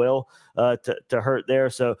game as well to hurt there.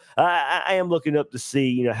 So I am looking up to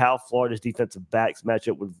see how Florida's defensive backs match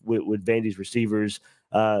up with Vandy's receivers.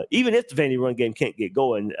 even if the Vandy run game can't get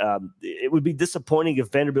going, it would be disappointing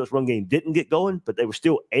if Vanderbilt's run game didn't get going, but they were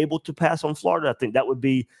still able to pass on Florida. I think that would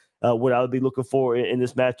be what I would be looking for in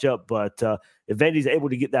this matchup. But if Vandy's able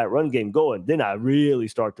to get that run game going, then I really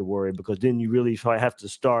start to worry, because then you really have to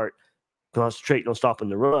start concentrating on stopping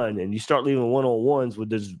the run, and you start leaving one-on-ones with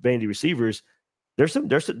those Vandy receivers. There's some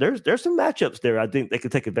matchups there. I think they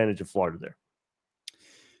could take advantage of Florida there.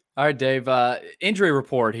 All right, Dave. Injury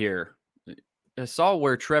report here. I saw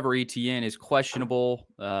where Trevor Etienne is questionable.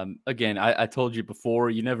 Again, I told you before,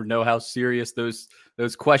 you never know how serious those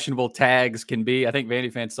questionable tags can be. I think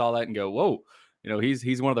Vandy fans saw that and go, whoa,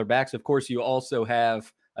 he's one of their backs. Of course, you also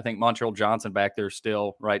have, I think, Montreal Johnson back there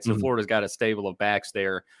still, right? So Florida's got a stable of backs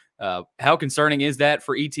there. How concerning is that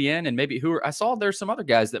for Etienne? And maybe I saw there's some other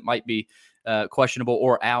guys that might be questionable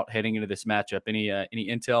or out heading into this matchup. Any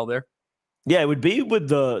intel there? Yeah, it would be with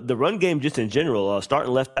the run game just in general.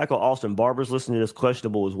 Starting left tackle Austin Barber's listed as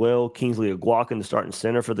questionable as well. Kingsley Aguakin, the starting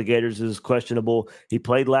center for the Gators, is questionable. He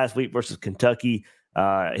played last week versus Kentucky.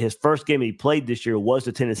 His first game he played this year was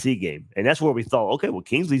the Tennessee game. And that's where we thought, okay, well,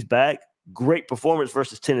 Kingsley's back. Great performance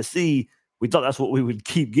versus Tennessee. We thought that's what we would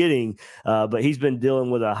keep getting. But he's been dealing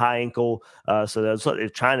with a high ankle. So that's what they're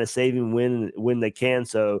trying to save him when they can.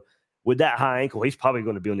 So with that high ankle, he's probably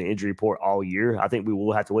going to be on the injury report all year. I think we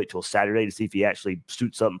will have to wait till Saturday to see if he actually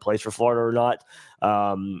suits up and plays for Florida or not.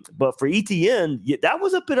 But for Etienne, that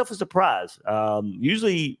was a bit of a surprise.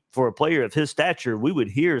 Usually for a player of his stature, we would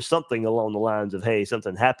hear something along the lines of, hey,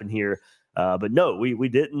 something happened here. But no, we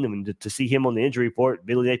didn't. I mean, to see him on the injury report,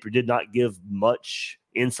 Billy Napier did not give much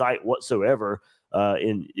insight whatsoever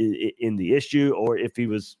in the issue, or if he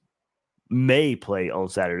may play on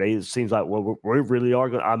Saturday. It seems like, well, we really are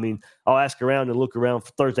going to, I mean, I'll ask around and look around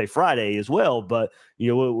for Thursday, Friday as well, but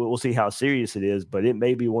we'll see how serious it is. But it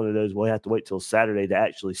may be one of those we'll have to wait till Saturday to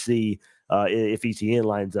actually see if Etienne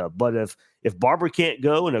lines up. But if Barber can't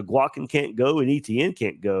go and Aguakin can't go and Etienne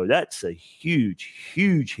can't go, that's a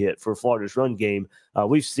huge hit for Florida's run game.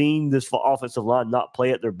 We've seen this offensive line not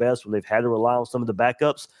play at their best when they've had to rely on some of the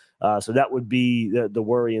backups. So that would be the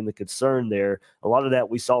worry and the concern there. A lot of that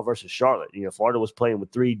we saw versus Charlotte. Florida was playing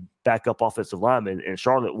with 3 backup offensive linemen, and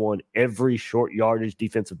Charlotte won every short yardage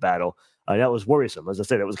defensive battle. That was worrisome. As I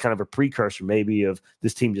said, it was kind of a precursor maybe of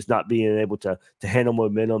this team just not being able to handle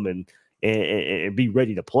momentum and be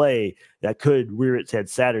ready to play. That could rear its head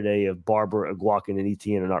Saturday if Barber, Aguakin, and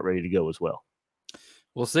Etienne are not ready to go as well.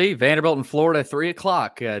 We'll see. Vanderbilt in Florida,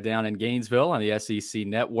 3:00 down in Gainesville on the SEC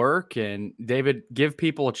Network. And David, give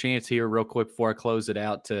people a chance here real quick before I close it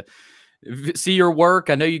out to see your work.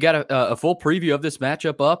 I know you got a full preview of this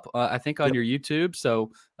matchup up, I think, on your YouTube.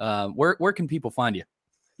 So where can people find you?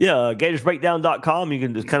 Yeah, GatorsBreakdown.com. You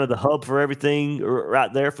can just kind of the hub for everything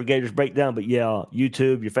right there for Gators Breakdown. But yeah,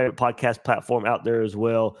 YouTube, your favorite podcast platform out there as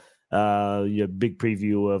well. Big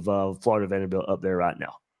preview of Florida Vanderbilt up there right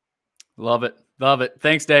now. Love it. Love it.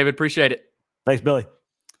 Thanks, David. Appreciate it. Thanks, Billy.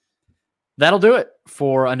 That'll do it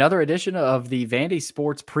for another edition of the Vandy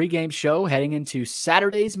Sports pregame show heading into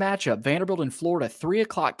Saturday's matchup. Vanderbilt in Florida,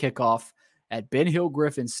 3:00 kickoff at Ben Hill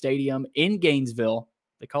Griffin Stadium in Gainesville.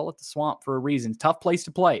 They call it the Swamp for a reason. Tough place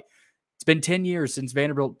to play. It's been 10 years since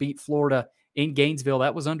Vanderbilt beat Florida in Gainesville.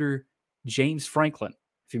 That was under James Franklin.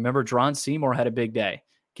 If you remember, Dron Seymour had a big day.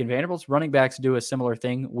 Can Vanderbilt's running backs do a similar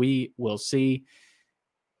thing? We will see.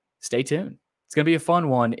 Stay tuned. It's going to be a fun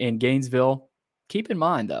one in Gainesville. Keep in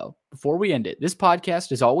mind, though, before we end it, this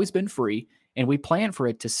podcast has always been free, and we plan for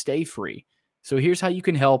it to stay free. So here's how you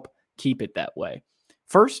can help keep it that way.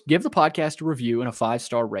 First, give the podcast a review and a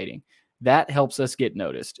 5-star rating. That helps us get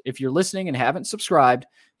noticed. If you're listening and haven't subscribed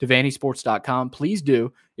to VandySports.com, please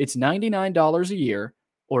do. It's $99 a year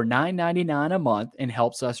or $9.99 a month and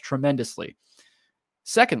helps us tremendously.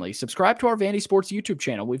 Secondly, subscribe to our Vandy Sports YouTube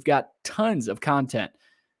channel. We've got tons of content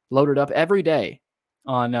loaded up every day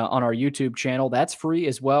on our YouTube channel. That's free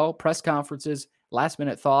as well. Press conferences,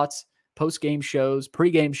 last-minute thoughts, post-game shows,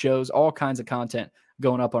 pre-game shows, all kinds of content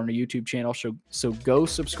going up on our YouTube channel. So go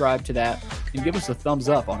subscribe to that and give us a thumbs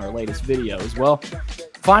up on our latest video as well.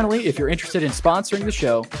 Finally, if you're interested in sponsoring the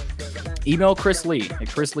show, email Chris Lee at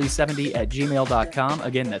chrislee70@gmail.com.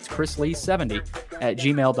 Again, that's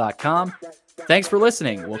chrislee70@gmail.com. Thanks for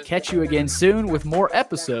listening. We'll catch you again soon with more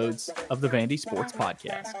episodes of the Vandy Sports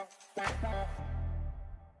Podcast.